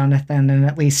talk to Jonathan and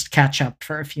at least catch up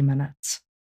for a few minutes.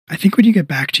 I think when you get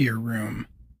back to your room,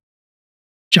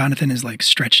 Jonathan is like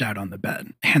stretched out on the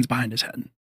bed, hands behind his head.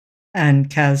 And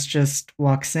Kaz just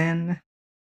walks in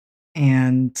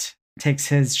and takes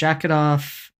his jacket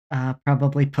off,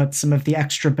 probably puts some of the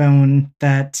extra bone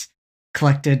that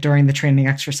collected during the training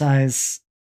exercise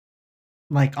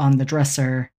like on the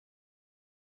dresser,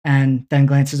 and then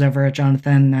glances over at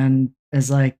Jonathan and is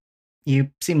like,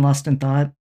 "You seem lost in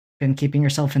thought. Been keeping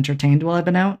yourself entertained while I've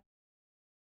been out?"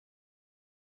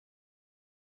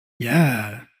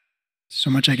 Yeah, so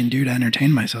much I can do to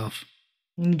entertain myself.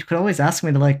 You could always ask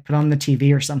me to like put on the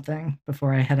TV or something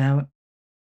before I head out.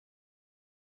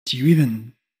 Do you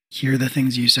even hear the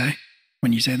things you say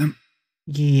when you say them?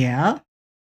 Yeah,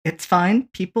 it's fine.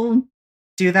 People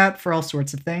do that for all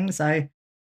sorts of things. I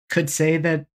could say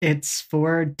that it's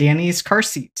for Danny's car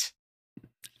seat.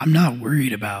 I'm not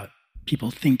worried about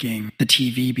people thinking the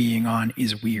TV being on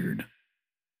is weird.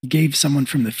 You gave someone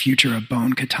from the future a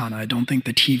bone katana. I don't think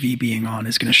the TV being on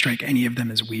is going to strike any of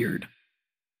them as weird.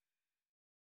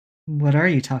 What are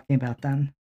you talking about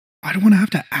then? I don't want to have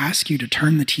to ask you to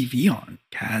turn the TV on,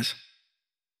 Kaz.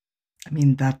 I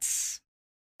mean, that's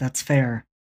fair.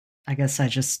 I guess I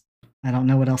don't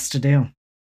know what else to do.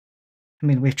 I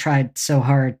mean, we've tried so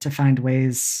hard to find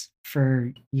ways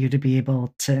for you to be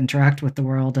able to interact with the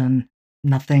world, and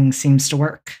nothing seems to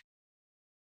work.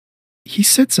 He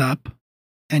sits up,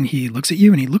 and he looks at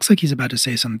you, and he looks like he's about to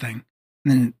say something.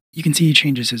 And then you can see he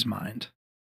changes his mind.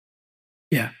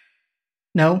 Yeah.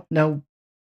 No.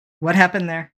 What happened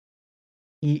there?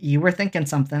 You were thinking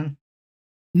something.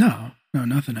 No,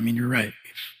 nothing. I mean, you're right.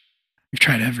 We've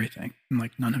tried everything, and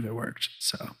like none of it worked.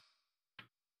 So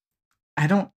I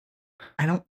don't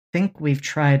think we've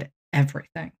tried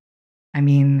everything. I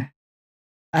mean,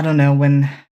 I don't know. When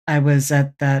I was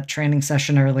at that training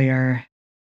session earlier,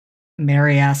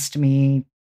 Mary asked me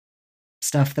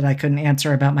stuff that I couldn't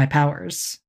answer about my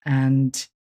powers, and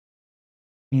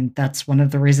I mean, that's one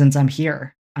of the reasons I'm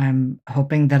here. I'm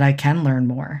hoping that I can learn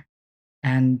more,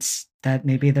 and that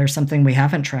maybe there's something we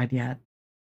haven't tried yet.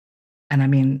 And I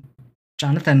mean,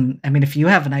 Jonathan, I mean, if you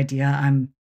have an idea,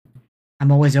 I'm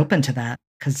always open to that,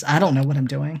 because I don't know what I'm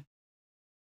doing.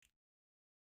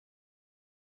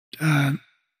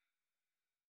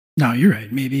 No, you're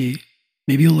right. Maybe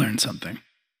you'll learn something.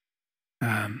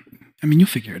 I mean, you'll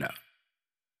figure it out.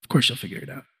 Of course you'll figure it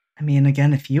out. I mean,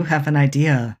 again, if you have an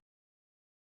idea,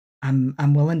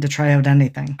 I'm willing to try out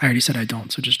anything. I already said I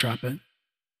don't, so just drop it.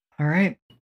 All right.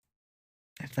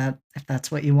 If that's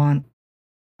what you want.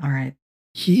 All right.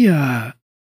 He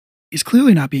is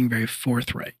clearly not being very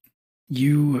forthright.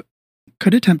 You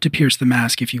could attempt to pierce the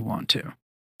mask if you want to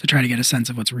try to get a sense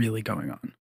of what's really going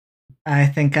on. I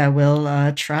think I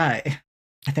will try.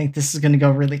 I think this is going to go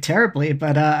really terribly,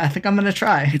 but I think I'm going to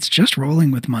try. It's just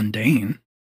rolling with mundane.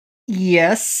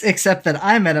 Yes, except that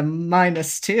I'm at a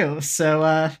 -2,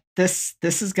 so this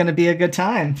is going to be a good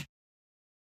time.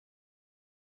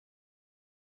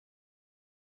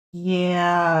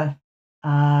 Yeah,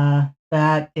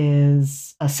 that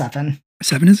is a 7. A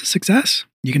 7 is a success.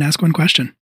 You can ask one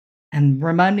question. And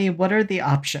remind me, what are the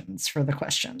options for the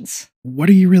questions? What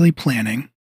are you really planning?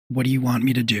 What do you want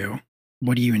me to do?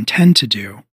 What do you intend to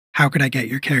do? How could I get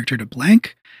your character to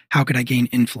blank? How could I gain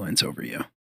influence over you?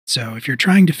 So if you're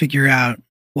trying to figure out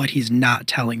what he's not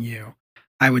telling you,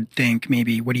 I would think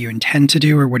maybe, what do you intend to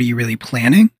do, or what are you really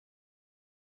planning?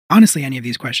 Honestly, any of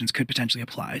these questions could potentially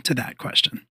apply to that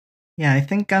question. Yeah, I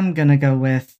think I'm going to go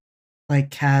with, like,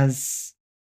 Kaz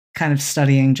kind of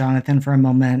studying Jonathan for a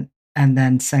moment and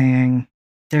then saying,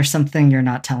 "There's something you're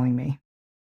not telling me.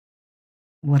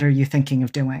 What are you thinking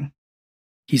of doing?"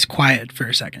 He's quiet for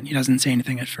a second. He doesn't say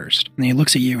anything at first. And he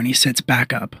looks at you and he sits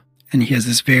back up. And he has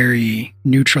this very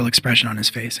neutral expression on his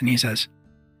face. And he says,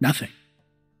 "Nothing.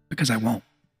 Because I won't."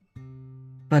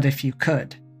 But if you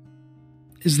could.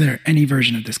 Is there any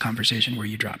version of this conversation where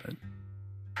you drop it?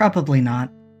 Probably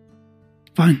not.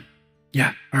 Fine.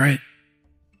 Yeah, all right.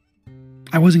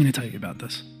 I wasn't going to tell you about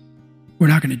this. We're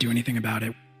not going to do anything about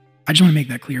it. I just want to make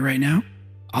that clear right now.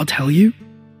 I'll tell you,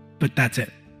 but that's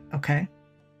it. Okay.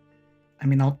 I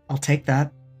mean, I'll take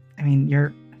that. I mean,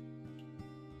 you're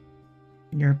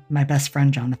my best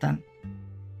friend, Jonathan.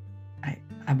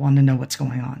 I want to know what's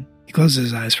going on. He closes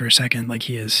his eyes for a second, like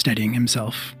he is steadying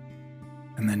himself.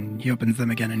 And then he opens them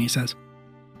again and he says,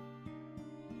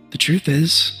 "The truth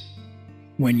is,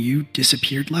 when you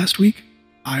disappeared last week,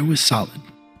 I was solid.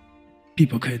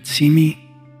 People could see me.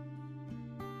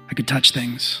 I could touch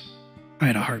things. I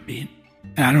had a heartbeat.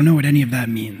 And I don't know what any of that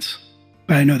means.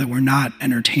 But I know that we're not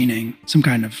entertaining some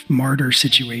kind of martyr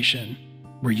situation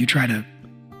where you try to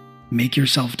make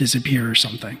yourself disappear or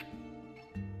something."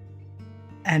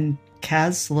 And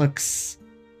Kaz looks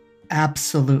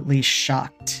absolutely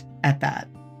shocked at that.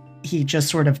 He just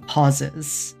sort of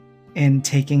pauses in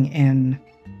taking in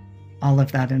all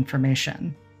of that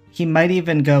information. He might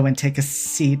even go and take a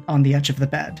seat on the edge of the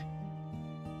bed,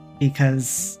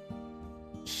 because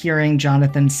hearing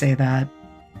Jonathan say that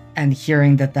and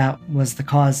hearing that that was the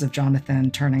cause of Jonathan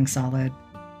turning solid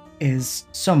is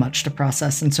so much to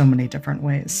process in so many different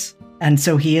ways. And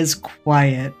so he is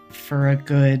quiet for a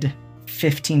good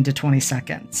 15 to 20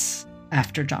 seconds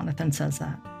after Jonathan says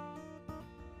that.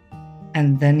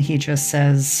 And then he just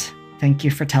says, "Thank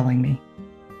you for telling me."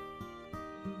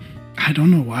 I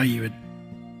don't know why you would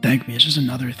thank me. It's just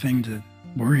another thing to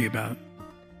worry about.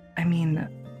 I mean,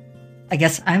 I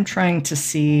guess I'm trying to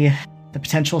see the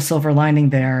potential silver lining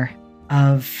there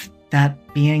of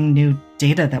that being new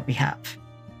data that we have.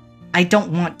 I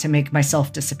don't want to make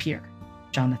myself disappear,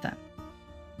 Jonathan.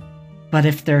 But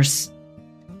if there's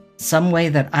some way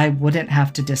that I wouldn't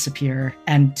have to disappear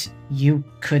and you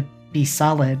could be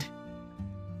solid,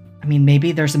 I mean,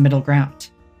 maybe there's a middle ground.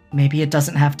 Maybe it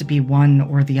doesn't have to be one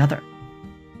or the other.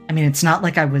 I mean, it's not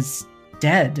like I was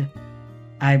dead.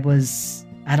 I was,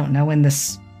 I don't know, in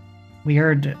this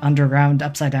weird underground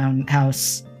upside down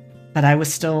house, but I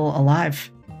was still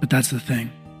alive. But that's the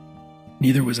thing.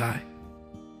 Neither was I.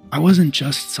 I wasn't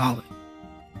just solid.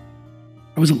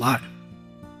 I was alive.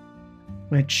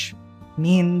 Which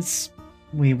means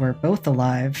we were both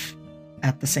alive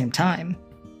at the same time,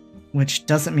 which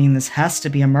doesn't mean this has to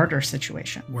be a murder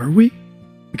situation. Were we?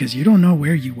 Because you don't know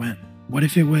where you went. What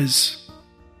if it was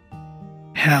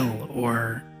hell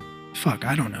or fuck,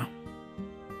 I don't know.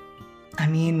 I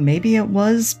mean, maybe it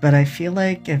was, but I feel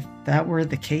like if that were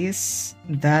the case,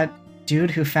 that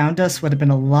dude who found us would have been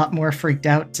a lot more freaked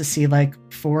out to see like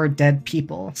 4 dead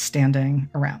people standing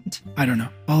around. I don't know.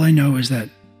 All I know is that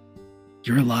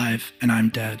you're alive and I'm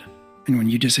dead. And when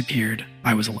you disappeared,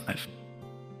 I was alive.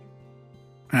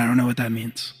 And I don't know what that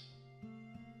means.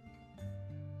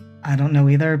 I don't know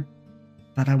either,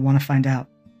 but I want to find out.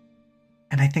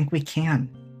 And I think we can.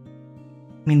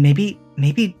 I mean,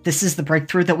 maybe this is the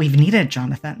breakthrough that we've needed,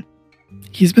 Jonathan.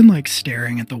 He's been like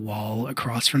staring at the wall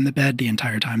across from the bed the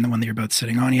entire time, the one that you're both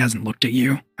sitting on. He hasn't looked at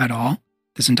you at all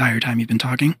this entire time you've been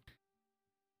talking.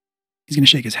 He's going to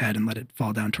shake his head and let it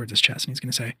fall down towards his chest, and he's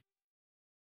going to say,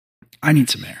 "I need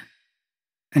some air."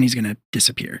 And he's going to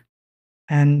disappear.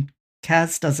 And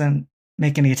Kaz doesn't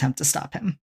make any attempt to stop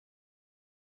him.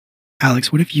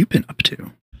 Alex, what have you been up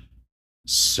to?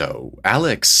 So,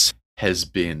 Alex has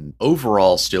been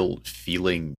overall still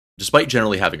feeling, despite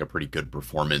generally having a pretty good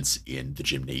performance in the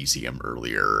gymnasium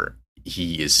earlier,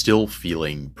 he is still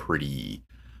feeling pretty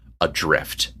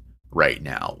adrift right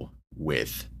now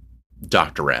with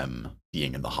Dr. M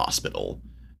being in the hospital,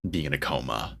 being in a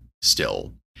coma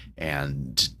still,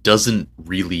 and doesn't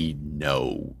really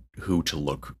know who to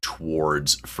look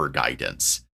towards for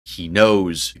guidance. He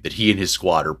knows that he and his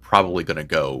squad are probably going to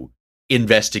go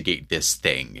investigate this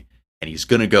thing, and he's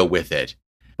going to go with it.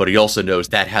 But he also knows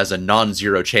that has a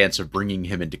non-zero chance of bringing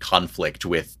him into conflict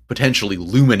with potentially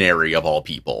Luminary of all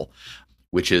people,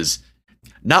 which is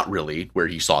not really where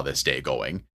he saw this day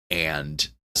going. And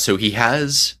so he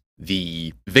has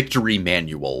the Victory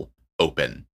Manual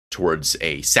open towards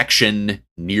a section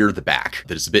near the back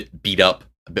that is a bit beat up,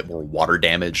 a bit more water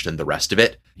damaged than the rest of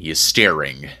it. He is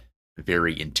staring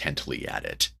very intently at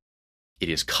it. It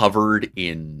is covered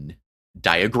in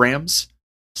diagrams.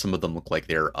 Some of them look like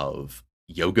they're of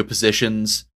yoga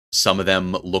positions. Some of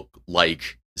them look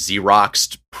like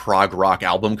Xeroxed prog rock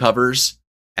album covers.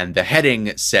 And the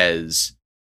heading says,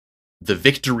 "The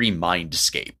Victory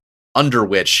Mindscape," under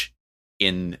which,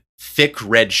 in thick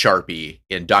red Sharpie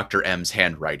in Dr. M's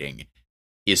handwriting,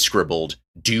 is scribbled,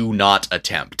 "Do not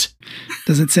attempt."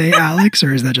 Does it say Alex,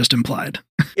 or is that just implied?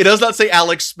 It does not say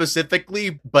Alex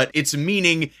specifically, but its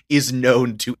meaning is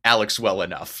known to Alex well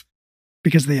enough.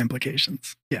 Because of the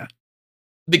implications, yeah.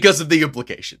 Because of the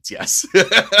implications, yes.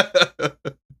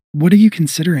 What are you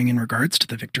considering in regards to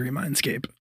the Victory Mindscape?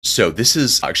 So this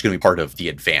is actually going to be part of the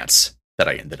advance that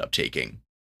I ended up taking.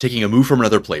 Taking a move from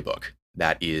another playbook.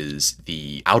 That is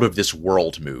the Out of This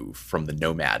World move from the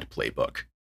Nomad playbook.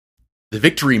 The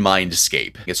Victory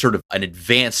Mindscape is sort of an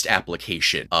advanced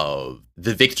application of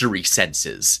the Victory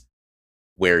senses,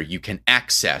 where you can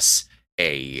access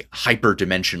a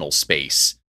hyperdimensional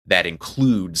space that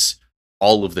includes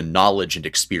all of the knowledge and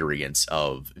experience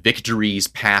of Victory's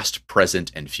past,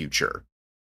 present, and future.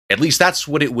 At least that's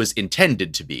what it was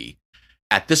intended to be.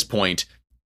 At this point,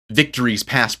 Victory's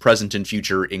past, present, and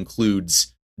future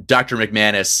includes Dr.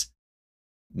 McManus,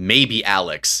 maybe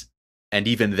Alex, and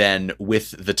even then,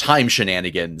 with the time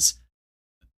shenanigans,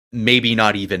 maybe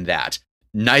not even that.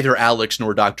 neither Alex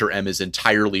nor Dr. M is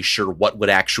entirely sure what would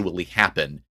actually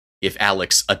happen if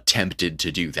Alex attempted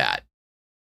to do that.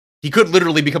 He could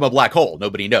literally become a black hole.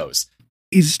 Nobody knows.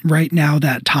 Is right now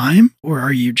that time, or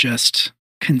are you just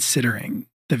considering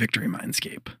the Victory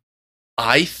Mindscape?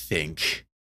 I think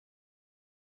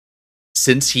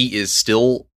since he is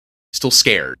still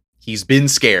scared, he's been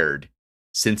scared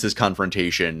since his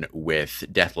confrontation with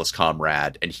Deathless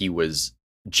Comrade, and he was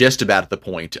just about at the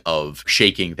point of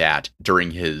shaking that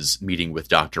during his meeting with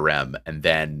Dr. M, and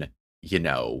then,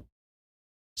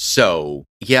 so,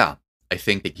 yeah, I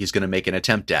think that he's going to make an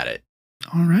attempt at it.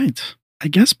 All right. I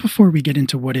guess before we get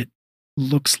into what it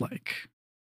looks like,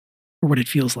 or what it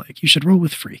feels like, you should roll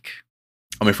with Freak.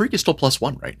 Oh, my Freak is still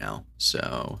 +1 right now,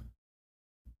 so...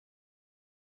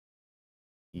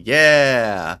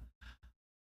 Yeah!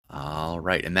 All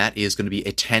right, and that is going to be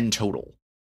a 10 total.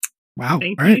 Wow.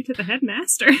 Thank all you right. to the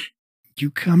headmaster.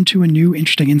 You come to a new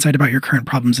interesting insight about your current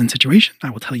problems and situation. I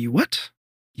will tell you what.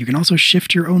 You can also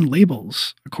shift your own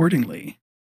labels accordingly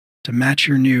to match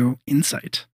your new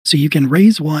insight. So you can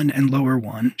raise one and lower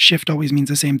one. Shift always means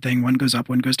the same thing. One goes up,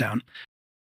 one goes down.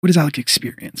 What does Alec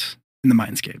experience in the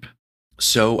Mindscape?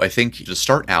 So I think to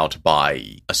start out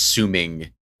by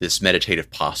assuming this meditative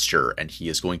posture, and he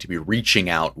is going to be reaching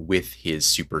out with his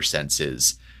super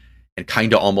senses and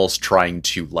kind of almost trying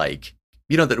to, like,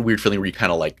 that weird feeling where you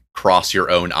kind of like cross your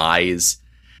own eyes,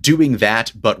 doing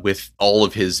that, but with all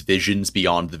of his visions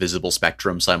beyond the visible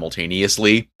spectrum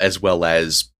simultaneously, as well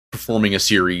as performing a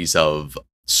series of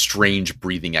strange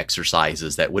breathing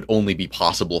exercises that would only be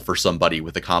possible for somebody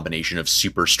with a combination of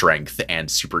super strength and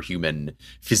superhuman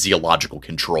physiological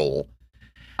control.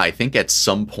 I think at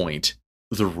some point,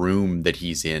 the room that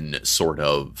he's in sort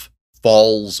of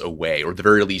falls away, or at the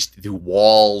very least, the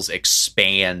walls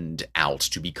expand out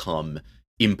to become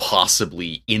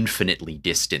impossibly, infinitely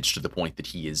distant to the point that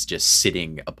he is just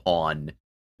sitting upon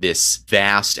this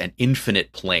vast and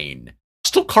infinite plane,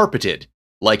 still carpeted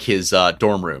like his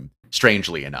dorm room,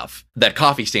 strangely enough. That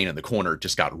coffee stain in the corner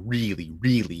just got really,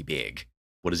 really big.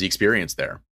 What does he experience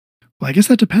there? Well, I guess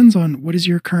that depends on what is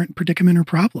your current predicament or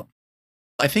problem.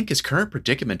 I think his current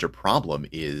predicament or problem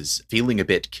is feeling a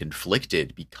bit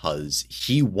conflicted because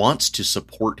he wants to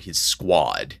support his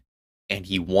squad and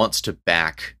he wants to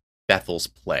back Bethel's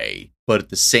play, but at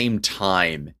the same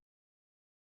time,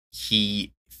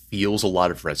 he feels a lot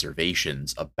of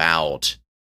reservations about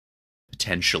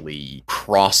potentially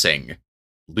crossing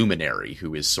Luminary,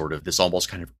 who is sort of this almost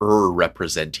kind of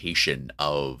representation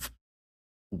of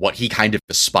what he kind of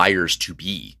aspires to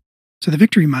be. So the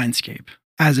Victory Mindscape,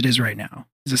 as it is right now,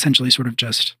 is essentially sort of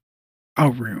just a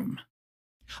room.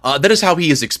 That is how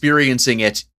he is experiencing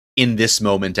it in this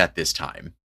moment at this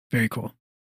time. Very cool.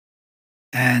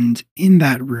 And in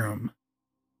that room,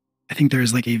 I think there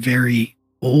is like a very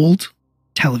old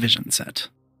television set.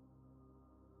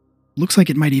 Looks like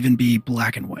it might even be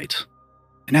black and white.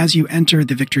 And as you enter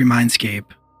the Victory Mindscape,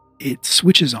 it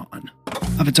switches on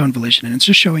of its own volition. And it's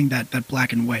just showing that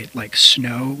black and white, like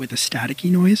snow with a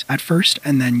staticky noise at first.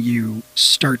 And then you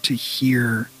start to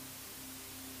hear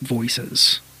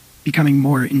voices becoming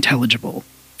more intelligible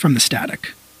from the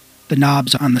static. The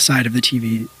knobs on the side of the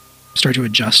TV start to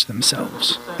adjust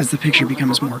themselves as the picture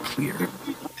becomes more clear.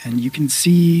 And you can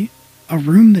see a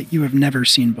room that you have never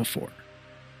seen before.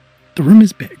 The room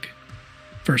is big,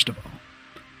 first of all,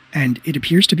 and it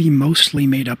appears to be mostly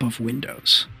made up of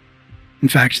windows. In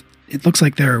fact, it looks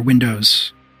like there are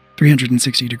windows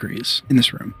 360 degrees in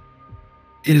this room.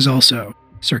 It is also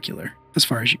circular, as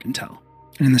far as you can tell.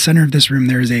 And in the center of this room,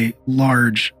 there is a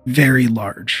large, very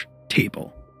large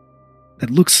table that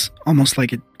looks almost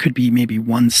like it could be maybe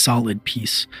one solid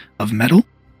piece of metal.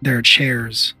 There are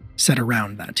chairs set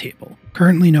around that table.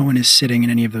 Currently, no one is sitting in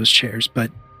any of those chairs,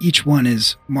 but each one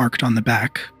is marked on the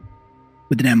back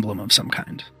with an emblem of some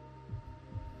kind.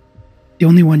 The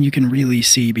only one you can really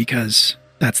see, because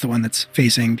that's the one that's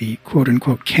facing the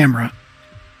quote-unquote camera,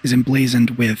 is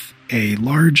emblazoned with a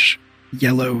large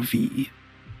yellow V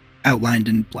outlined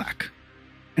in black.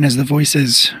 And as the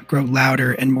voices grow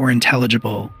louder and more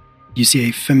intelligible, you see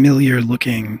a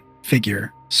familiar-looking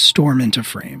figure storm into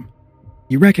frame.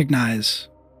 You recognize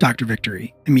Dr.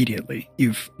 Victory immediately.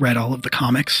 You've read all of the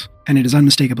comics, and it is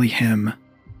unmistakably him,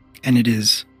 and it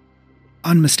is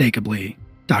unmistakably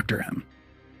Dr. M,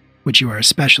 which you are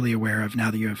especially aware of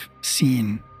now that you have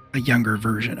seen a younger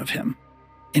version of him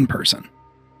in person.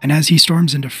 And as he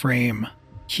storms into frame,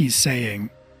 he's saying,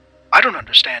 "I don't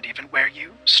understand even where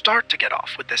you start to get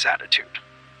off with this attitude.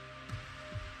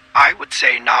 I would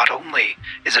say not only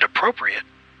is it appropriate,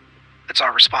 it's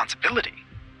our responsibility.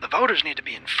 The voters need to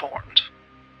be informed.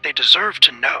 They deserve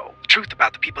to know the truth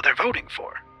about the people they're voting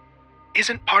for.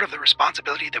 isn't part of the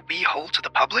responsibility that we hold to the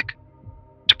public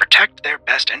to protect their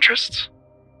best interests?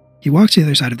 He walks to the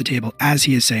other side of the table as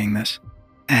he is saying this,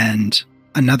 and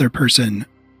another person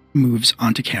moves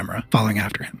onto camera, following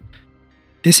after him.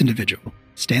 This individual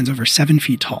stands over 7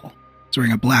 feet tall. He's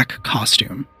wearing a black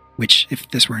costume, which, if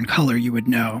this were in color, you would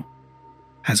know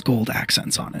has gold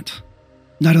accents on it.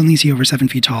 Not only is he over 7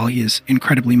 feet tall, he is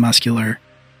incredibly muscular.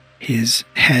 His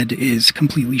head is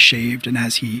completely shaved, and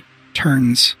as he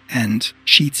turns and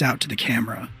cheats out to the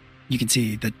camera, you can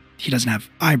see that he doesn't have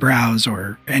eyebrows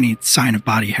or any sign of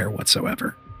body hair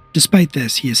whatsoever. Despite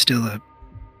this, he is still an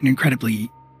incredibly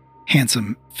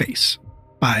handsome face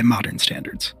by modern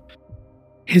standards.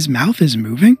 His mouth is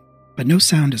moving, but no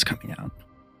sound is coming out.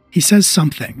 He says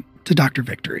something to Dr.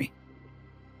 Victory,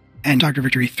 and Dr.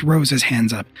 Victory throws his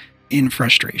hands up in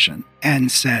frustration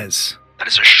and says, "That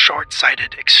is a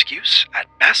short-sighted excuse at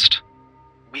best.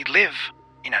 We live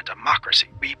in a democracy.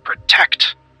 We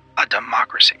protect a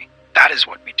democracy. That is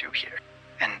what we do here.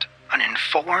 And an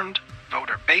informed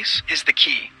voter base is the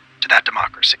key to that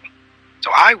democracy.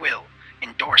 So I will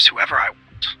endorse whoever I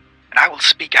want, and I will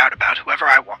speak out about whoever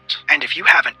I want. And if you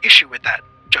have an issue with that,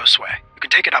 Josue, you can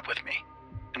take it up with me.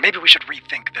 And maybe we should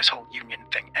rethink this whole union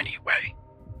thing anyway."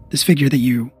 This figure that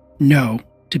you know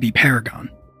to be Paragon,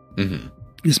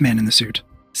 this man in the suit,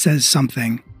 says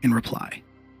something in reply.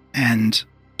 And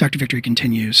Dr. Victory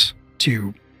continues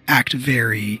to act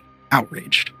very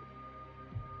outraged.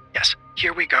 "Yes,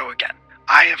 here we go again.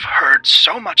 I have heard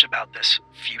so much about this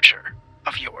future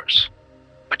of yours,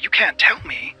 but you can't tell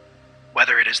me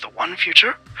whether it is the one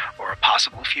future or a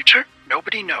possible future.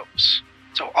 Nobody knows.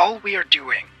 So all we are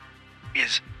doing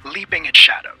is leaping at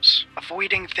shadows,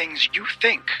 avoiding things you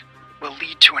think will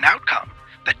lead to an outcome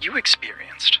that you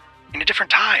experienced in a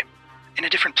different time, in a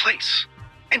different place.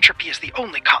 Entropy is the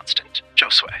only constant,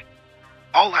 Josue.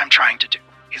 All I'm trying to do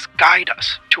is guide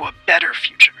us to a better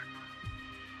future."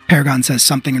 Paragon says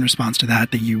something in response to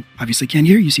that you obviously can't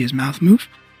hear. You see his mouth move.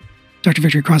 Dr.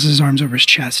 Victory crosses his arms over his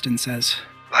chest and says,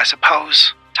 "Well, I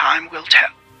suppose time will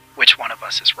tell which one of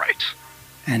us is right."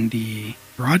 And the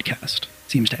broadcast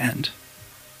seems to end.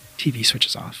 TV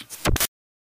switches off.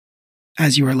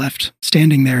 As you are left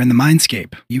standing there in the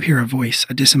mindscape, you hear a voice,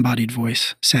 a disembodied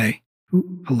voice, say,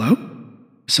 "Hello?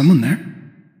 Is someone there?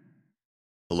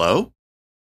 Hello?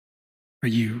 Are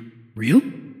you real?"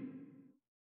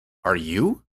 Are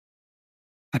you?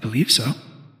 "I believe so."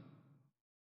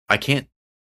 I can't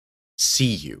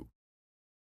see you.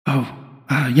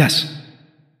 Yes.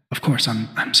 Of course,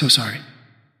 I'm so sorry."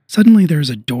 Suddenly there's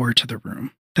a door to the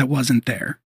room that wasn't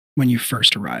there when you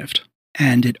first arrived,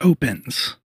 and it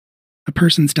opens. A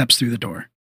person steps through the door.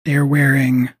 They are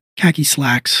wearing khaki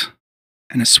slacks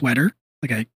and a sweater,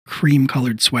 like a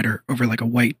cream-colored sweater over like a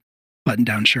white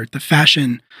button-down shirt. The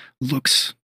fashion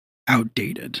looks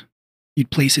outdated.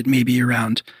 You'd place it maybe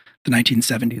around the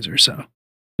 1970s or so.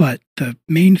 But the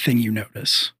main thing you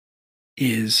notice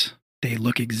is they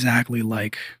look exactly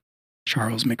like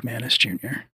Charles McManus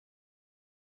Jr.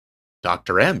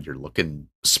 Dr. M, you're looking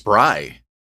spry.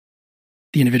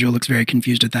 The individual looks very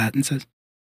confused at that and says,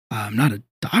 "I'm not a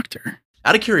doctor."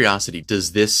 Out of curiosity,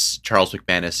 does this Charles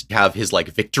McManus have his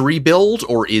victory build,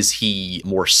 or is he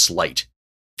more slight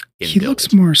in He build?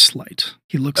 looks more slight.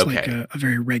 He looks Okay. like a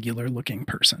very regular looking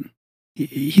person.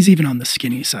 He's even on the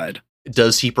skinny side.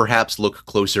 Does he perhaps look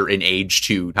closer in age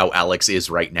to how Alex is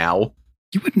right now?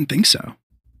 You wouldn't think so.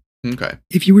 Okay.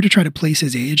 If you were to try to place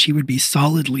his age, he would be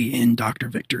solidly in Dr.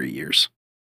 Victory years.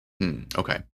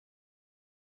 Okay.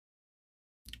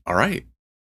 All right.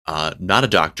 Not a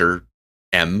Dr.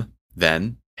 M,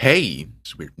 then. Hey,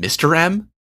 it's weird. Mr.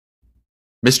 M?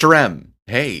 Mr. M,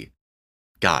 hey.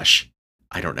 Gosh,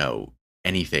 I don't know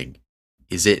anything.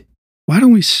 Is it? Why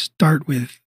don't we start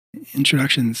with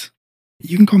introductions?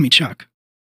 You can call me Chuck.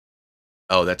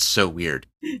 Oh, that's so weird.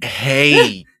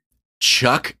 Hey,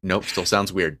 Chuck. Nope, still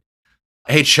sounds weird.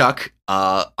 Hey, Chuck.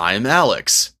 I'm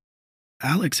Alex.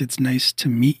 Alex, it's nice to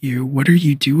meet you. What are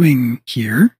you doing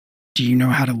here? Do you know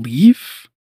how to leave?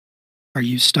 Are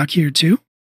you stuck here too?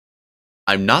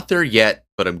 I'm not there yet,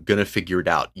 but I'm gonna figure it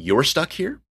out. You're stuck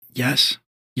here? Yes.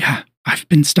 Yeah, I've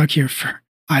been stuck here for,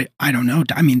 I don't know.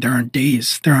 I mean, there aren't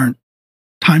days. Time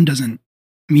doesn't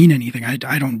mean anything. I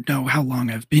don't know how long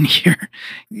I've been here.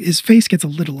 His face gets a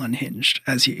little unhinged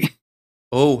as he...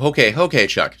 Oh, okay,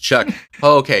 Chuck.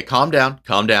 Okay, calm down.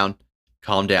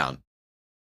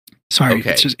 Sorry,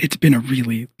 Okay. it's been a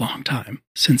really long time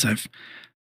since I've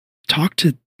talked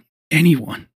to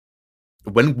anyone.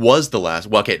 When was the last?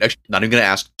 Well, okay, actually, not even going to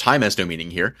ask. Time has no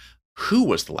meaning here. Who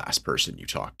was the last person you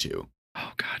talked to?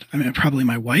 Oh, God. I mean, probably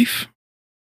my wife.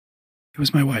 It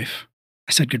was my wife.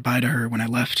 I said goodbye to her when I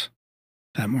left.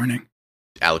 that morning.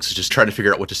 Alex is just trying to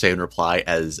figure out what to say in reply.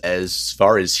 As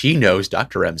far as he knows,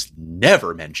 Dr. M's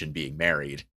never mentioned being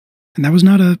married. And that was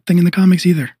not a thing in the comics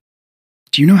either.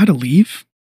 Do you know how to leave?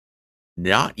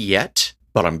 Not yet,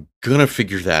 but I'm gonna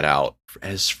figure that out.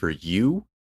 As for you,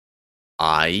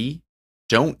 I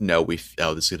don't know if...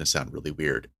 Oh, this is gonna sound really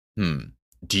weird.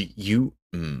 Do you...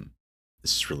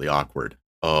 This is really awkward.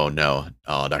 Oh, no.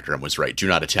 Oh, Dr. M was right. Do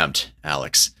not attempt,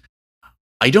 Alex.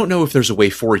 I don't know if there's a way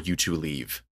for you to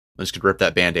leave. I'm just gonna rip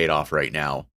that Band-Aid off right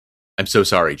now. I'm so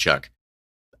sorry, Chuck.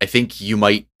 I think you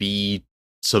might be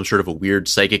some sort of a weird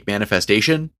psychic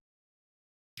manifestation.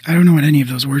 I don't know what any of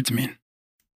those words mean.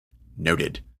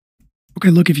 Noted. Okay,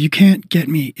 look, if you can't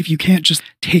just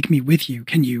take me with you,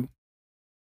 can you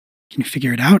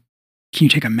figure it out? Can you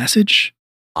take a message?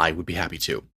 I would be happy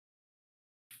to.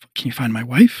 Can you find my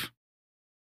wife?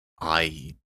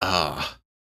 I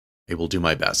will do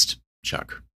my best,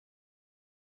 Chuck.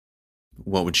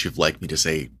 What would you like me to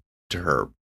say to her?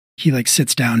 He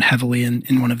sits down heavily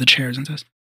in one of the chairs and says,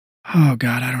 "Oh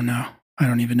God, I don't know. I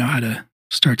don't even know how to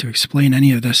start to explain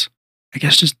any of this. I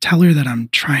guess just tell her that I'm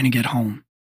trying to get home.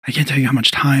 I can't tell you how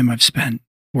much time I've spent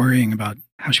worrying about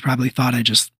how she probably thought I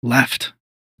just left."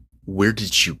 Where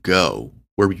did you go?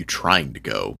 Where were you trying to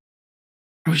go?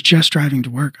 I was just driving to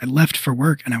work. I left for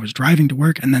work and I was driving to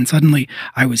work, and then suddenly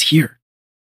I was here.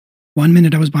 1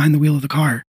 minute I was behind the wheel of the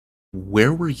car.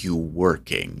 Where were you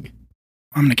working?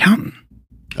 I'm an accountant.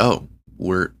 Oh,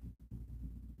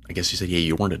 I guess you said,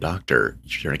 you weren't a doctor.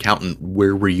 You're an accountant.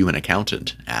 Where were you an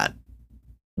accountant at?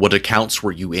 What accounts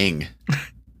were you in?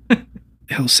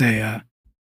 He'll say, all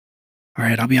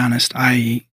right, I'll be honest.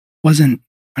 I wasn't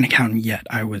an accountant yet.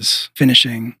 I was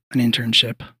finishing an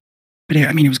internship. But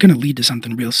it was going to lead to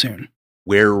something real soon.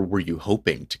 Where were you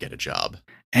hoping to get a job?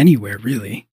 Anywhere,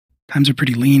 really. Times are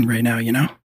pretty lean right now, you know?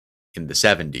 In the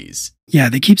 70s. Yeah,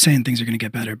 they keep saying things are going to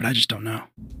get better, but I just don't know.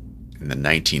 In the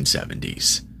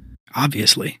 1970s.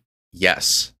 Obviously.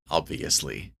 Yes,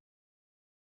 obviously.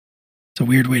 It's a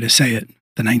weird way to say it.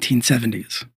 The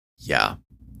 1970s. Yeah.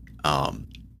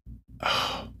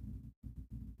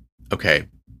 Okay.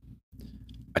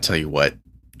 I tell you what,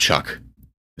 Chuck,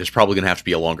 there's probably going to have to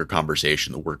be a longer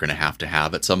conversation that we're going to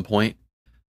have at some point.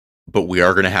 But we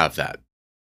are going to have that.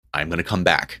 I'm going to come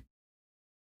back.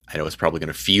 I know it's probably going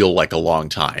to feel like a long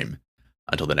time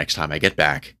until the next time I get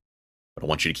back. But I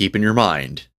want you to keep in your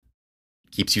mind,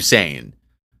 it keeps you sane,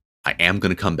 I am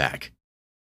going to come back.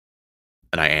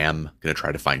 And I am going to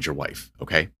try to find your wife,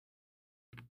 okay?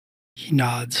 He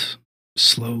nods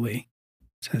slowly,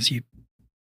 says, You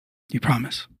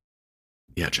promise?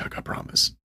 Yeah, Chuck, I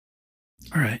promise.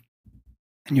 All right.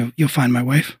 And you'll find my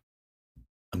wife?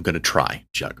 I'm going to try,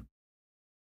 Chuck.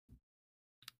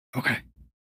 Okay.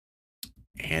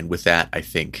 And with that, I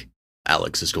think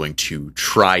Alex is going to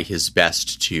try his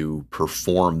best to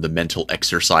perform the mental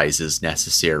exercises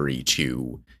necessary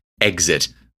to exit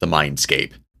the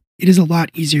mindscape. It is a lot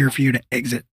easier for you to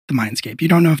exit the mindscape. You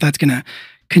don't know if that's going to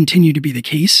continue to be the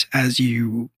case as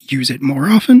you use it more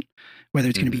often, whether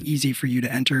it's going to be easy for you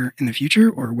to enter in the future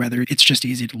or whether it's just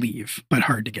easy to leave, but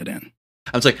hard to get in.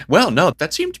 I was like, well, no,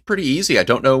 that seemed pretty easy. I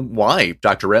don't know why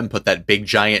Dr. M put that big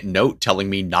giant note telling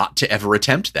me not to ever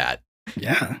attempt that.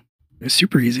 Yeah, it was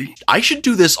super easy. I should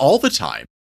do this all the time.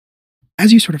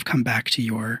 As you sort of come back to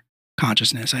your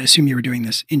consciousness, I assume you were doing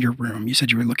this in your room. You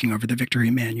said you were looking over the Victory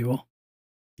Manual.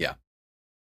 Yeah.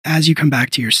 As you come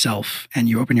back to yourself and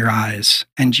you open your eyes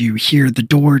and you hear the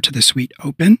door to the suite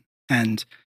open and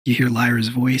you hear Lyra's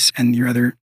voice and your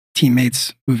other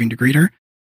teammates moving to greet her,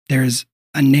 there's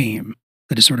a name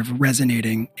that is sort of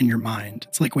resonating in your mind.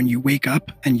 It's like when you wake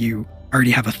up and you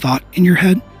already have a thought in your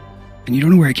head and you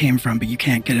don't know where it came from, but you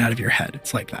can't get it out of your head.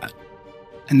 It's like that.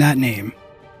 And that name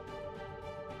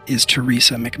is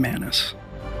Teresa McManus.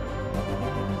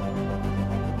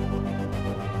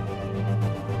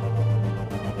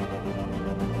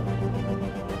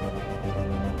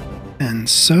 And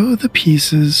so the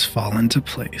pieces fall into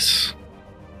place.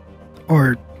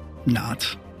 Or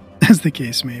not, as the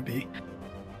case may be.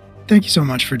 Thank you so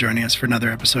much for joining us for another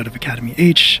episode of Academy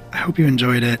H. I hope you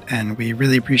enjoyed it, and we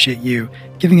really appreciate you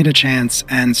giving it a chance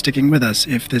and sticking with us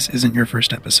if this isn't your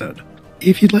first episode.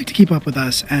 If you'd like to keep up with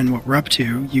us and what we're up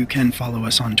to, you can follow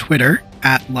us on Twitter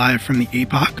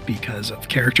 @LiveFromTheApoc because of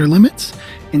character limits,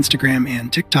 Instagram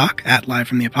and TikTok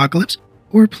 @LiveFromTheApocalypse,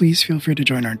 or please feel free to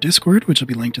join our Discord, which will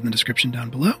be linked in the description down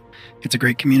below. It's a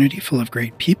great community full of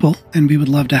great people, and we would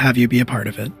love to have you be a part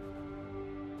of it.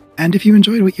 And if you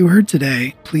enjoyed what you heard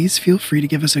today, please feel free to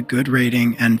give us a good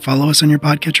rating and follow us on your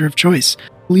podcatcher of choice.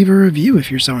 Leave a review if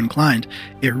you're so inclined.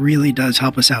 It really does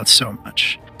help us out so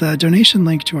much. The donation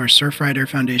link to our Surfrider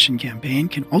Foundation campaign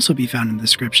can also be found in the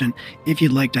description if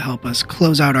you'd like to help us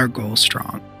close out our goal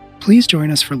strong. Please join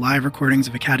us for live recordings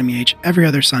of Academy H every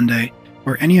other Sunday,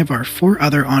 or any of our 4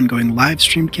 other ongoing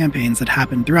live-streamed campaigns that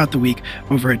happen throughout the week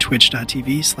over at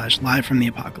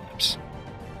twitch.tv/livefromtheapocalypse.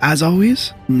 As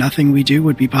always, nothing we do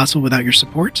would be possible without your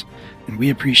support, and we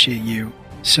appreciate you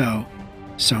so,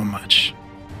 so much.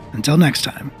 Until next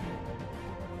time.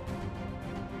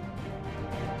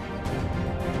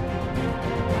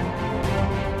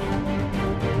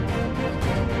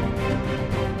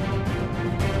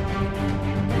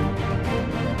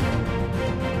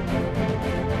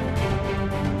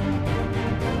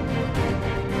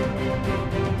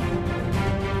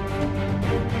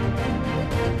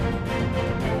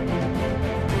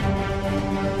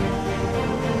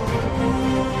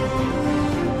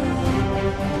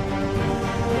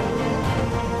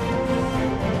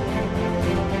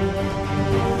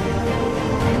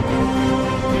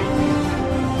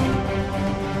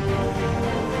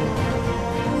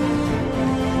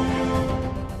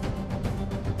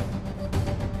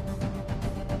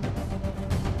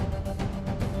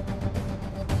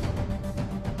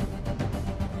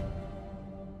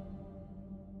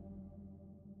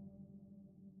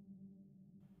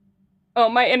 Oh,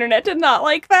 my internet did not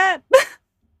like that.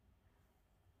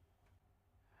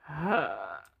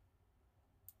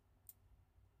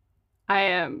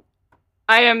 I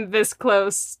am this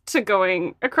close to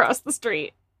going across the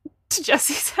street to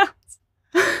Jesse's house.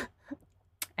 I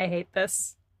hate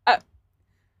this.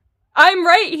 I'm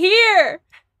right here.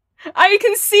 I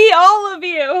can see all of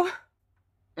you.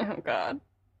 Oh God.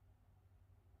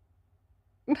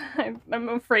 I'm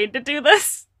afraid to do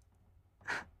this.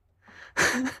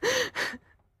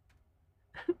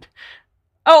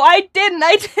 Oh, I didn't.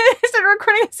 I started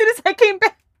recording as soon as I came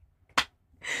back.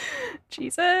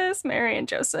 Jesus, Mary, and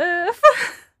Joseph.